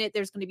moments in it.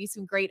 There's going to be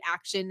some great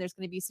action. There's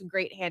going to be some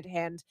great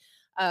hand-to-hand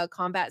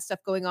combat stuff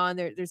going on.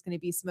 There's going to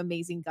be some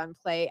amazing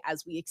gunplay,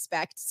 as we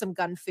expect, some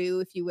gun fu,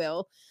 if you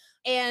will.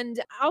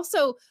 And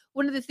also,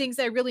 one of the things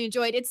I really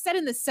enjoyed, it's set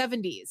in the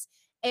 70s.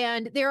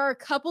 And there are a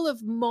couple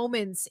of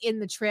moments in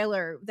the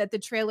trailer that the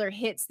trailer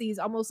hits these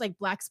almost like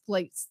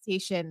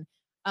blaxploitation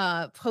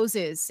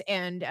poses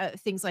and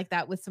things like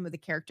that with some of the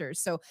characters.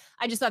 So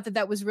I just thought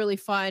that was really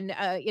fun.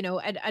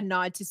 A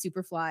nod to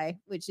Superfly,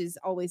 which is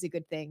always a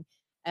good thing.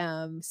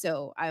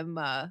 So I'm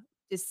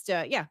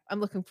I'm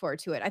looking forward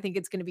to it. I think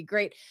it's going to be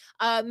great.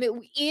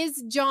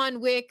 Is John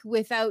Wick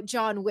without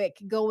John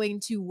Wick going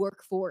to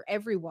work for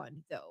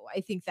everyone, though? I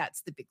think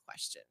that's the big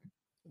question.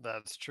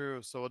 That's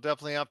true. So we'll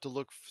definitely have to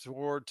look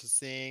forward to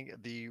seeing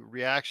the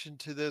reaction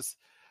to this.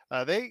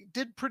 They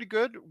did pretty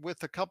good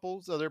with a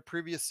couple of their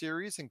previous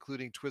series,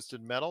 including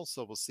Twisted Metal.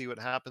 So we'll see what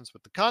happens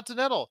with the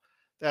Continental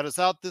that is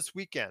out this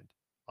weekend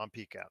on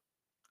Peacock.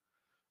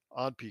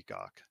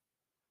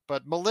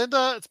 But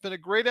Melinda, it's been a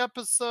great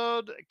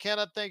episode.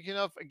 Cannot thank you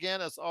enough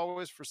again, as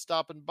always, for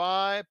stopping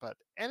by. But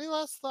any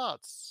last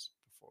thoughts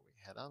before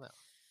we head on out?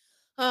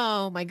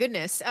 Oh my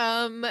goodness.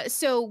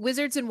 So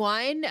Wizards and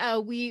Wine,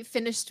 we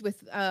finished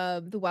with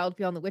The Wild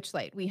Beyond the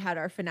Witchlight. We had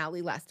our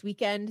finale last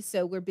weekend,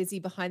 so we're busy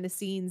behind the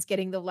scenes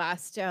getting the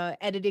last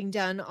editing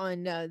done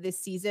on this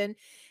season.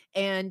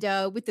 And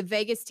with the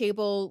Vegas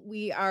table,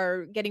 we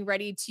are getting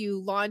ready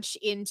to launch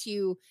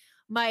into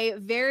my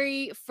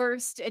very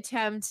first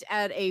attempt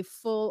at a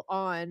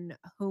full-on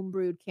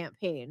homebrewed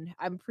campaign.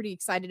 I'm pretty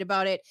excited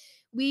about it.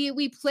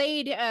 We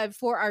played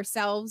for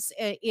ourselves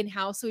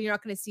in-house, so you're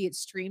not going to see it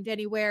streamed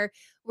anywhere.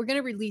 We're going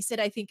to release it,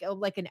 I think,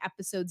 like an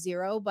episode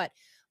 0, but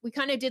we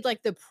kind of did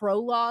like the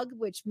prologue,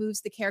 which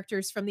moves the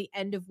characters from the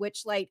end of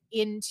Witchlight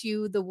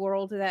into the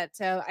world that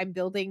I'm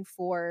building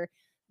for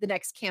the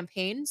next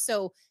campaign.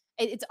 So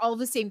it's all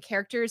the same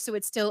characters. So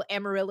it's still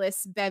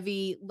Amaryllis,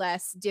 Bevy,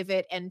 Les,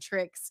 Divot, and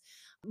Trix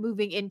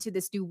moving into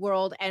this new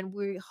world. And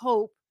we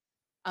hope,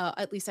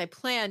 at least I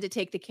plan to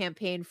take the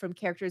campaign from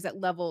characters at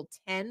level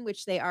 10,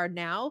 which they are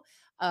now,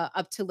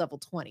 up to level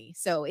 20.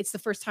 So it's the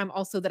first time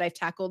also that I've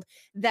tackled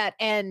that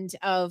end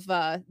of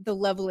the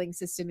leveling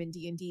system in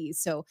D&D.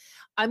 So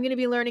I'm going to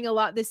be learning a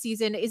lot this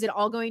season. Is it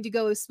all going to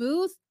go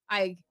smooth?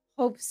 I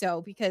hope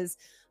so, because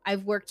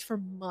I've worked for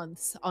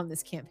months on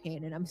this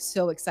campaign, and I'm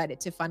so excited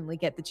to finally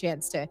get the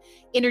chance to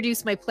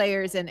introduce my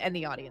players and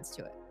the audience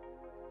to it.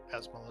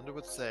 As Melinda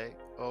would say,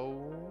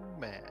 oh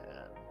man.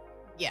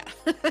 Yeah,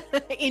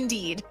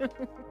 indeed.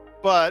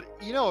 But,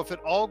 if it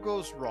all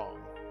goes wrong,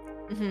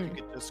 you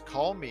can just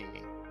call me.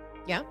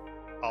 Yeah.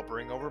 I'll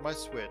bring over my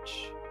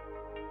Switch,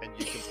 and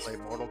you can play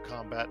Mortal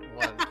Kombat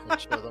 1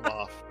 and show them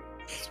off.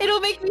 It'll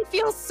make me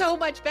feel so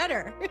much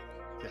better.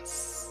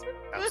 Yes,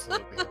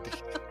 absolutely.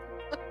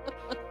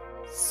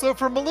 So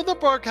for Melinda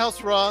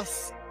Barkhouse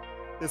Ross,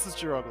 This is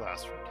Gerald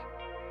Glassford.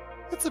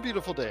 It's a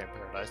beautiful day in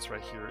paradise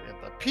right here in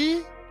the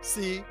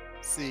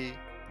PCC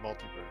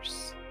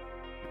Multiverse.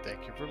 We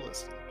thank you for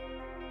listening.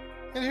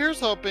 And here's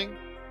hoping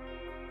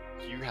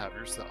you have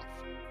yourself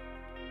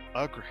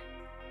a great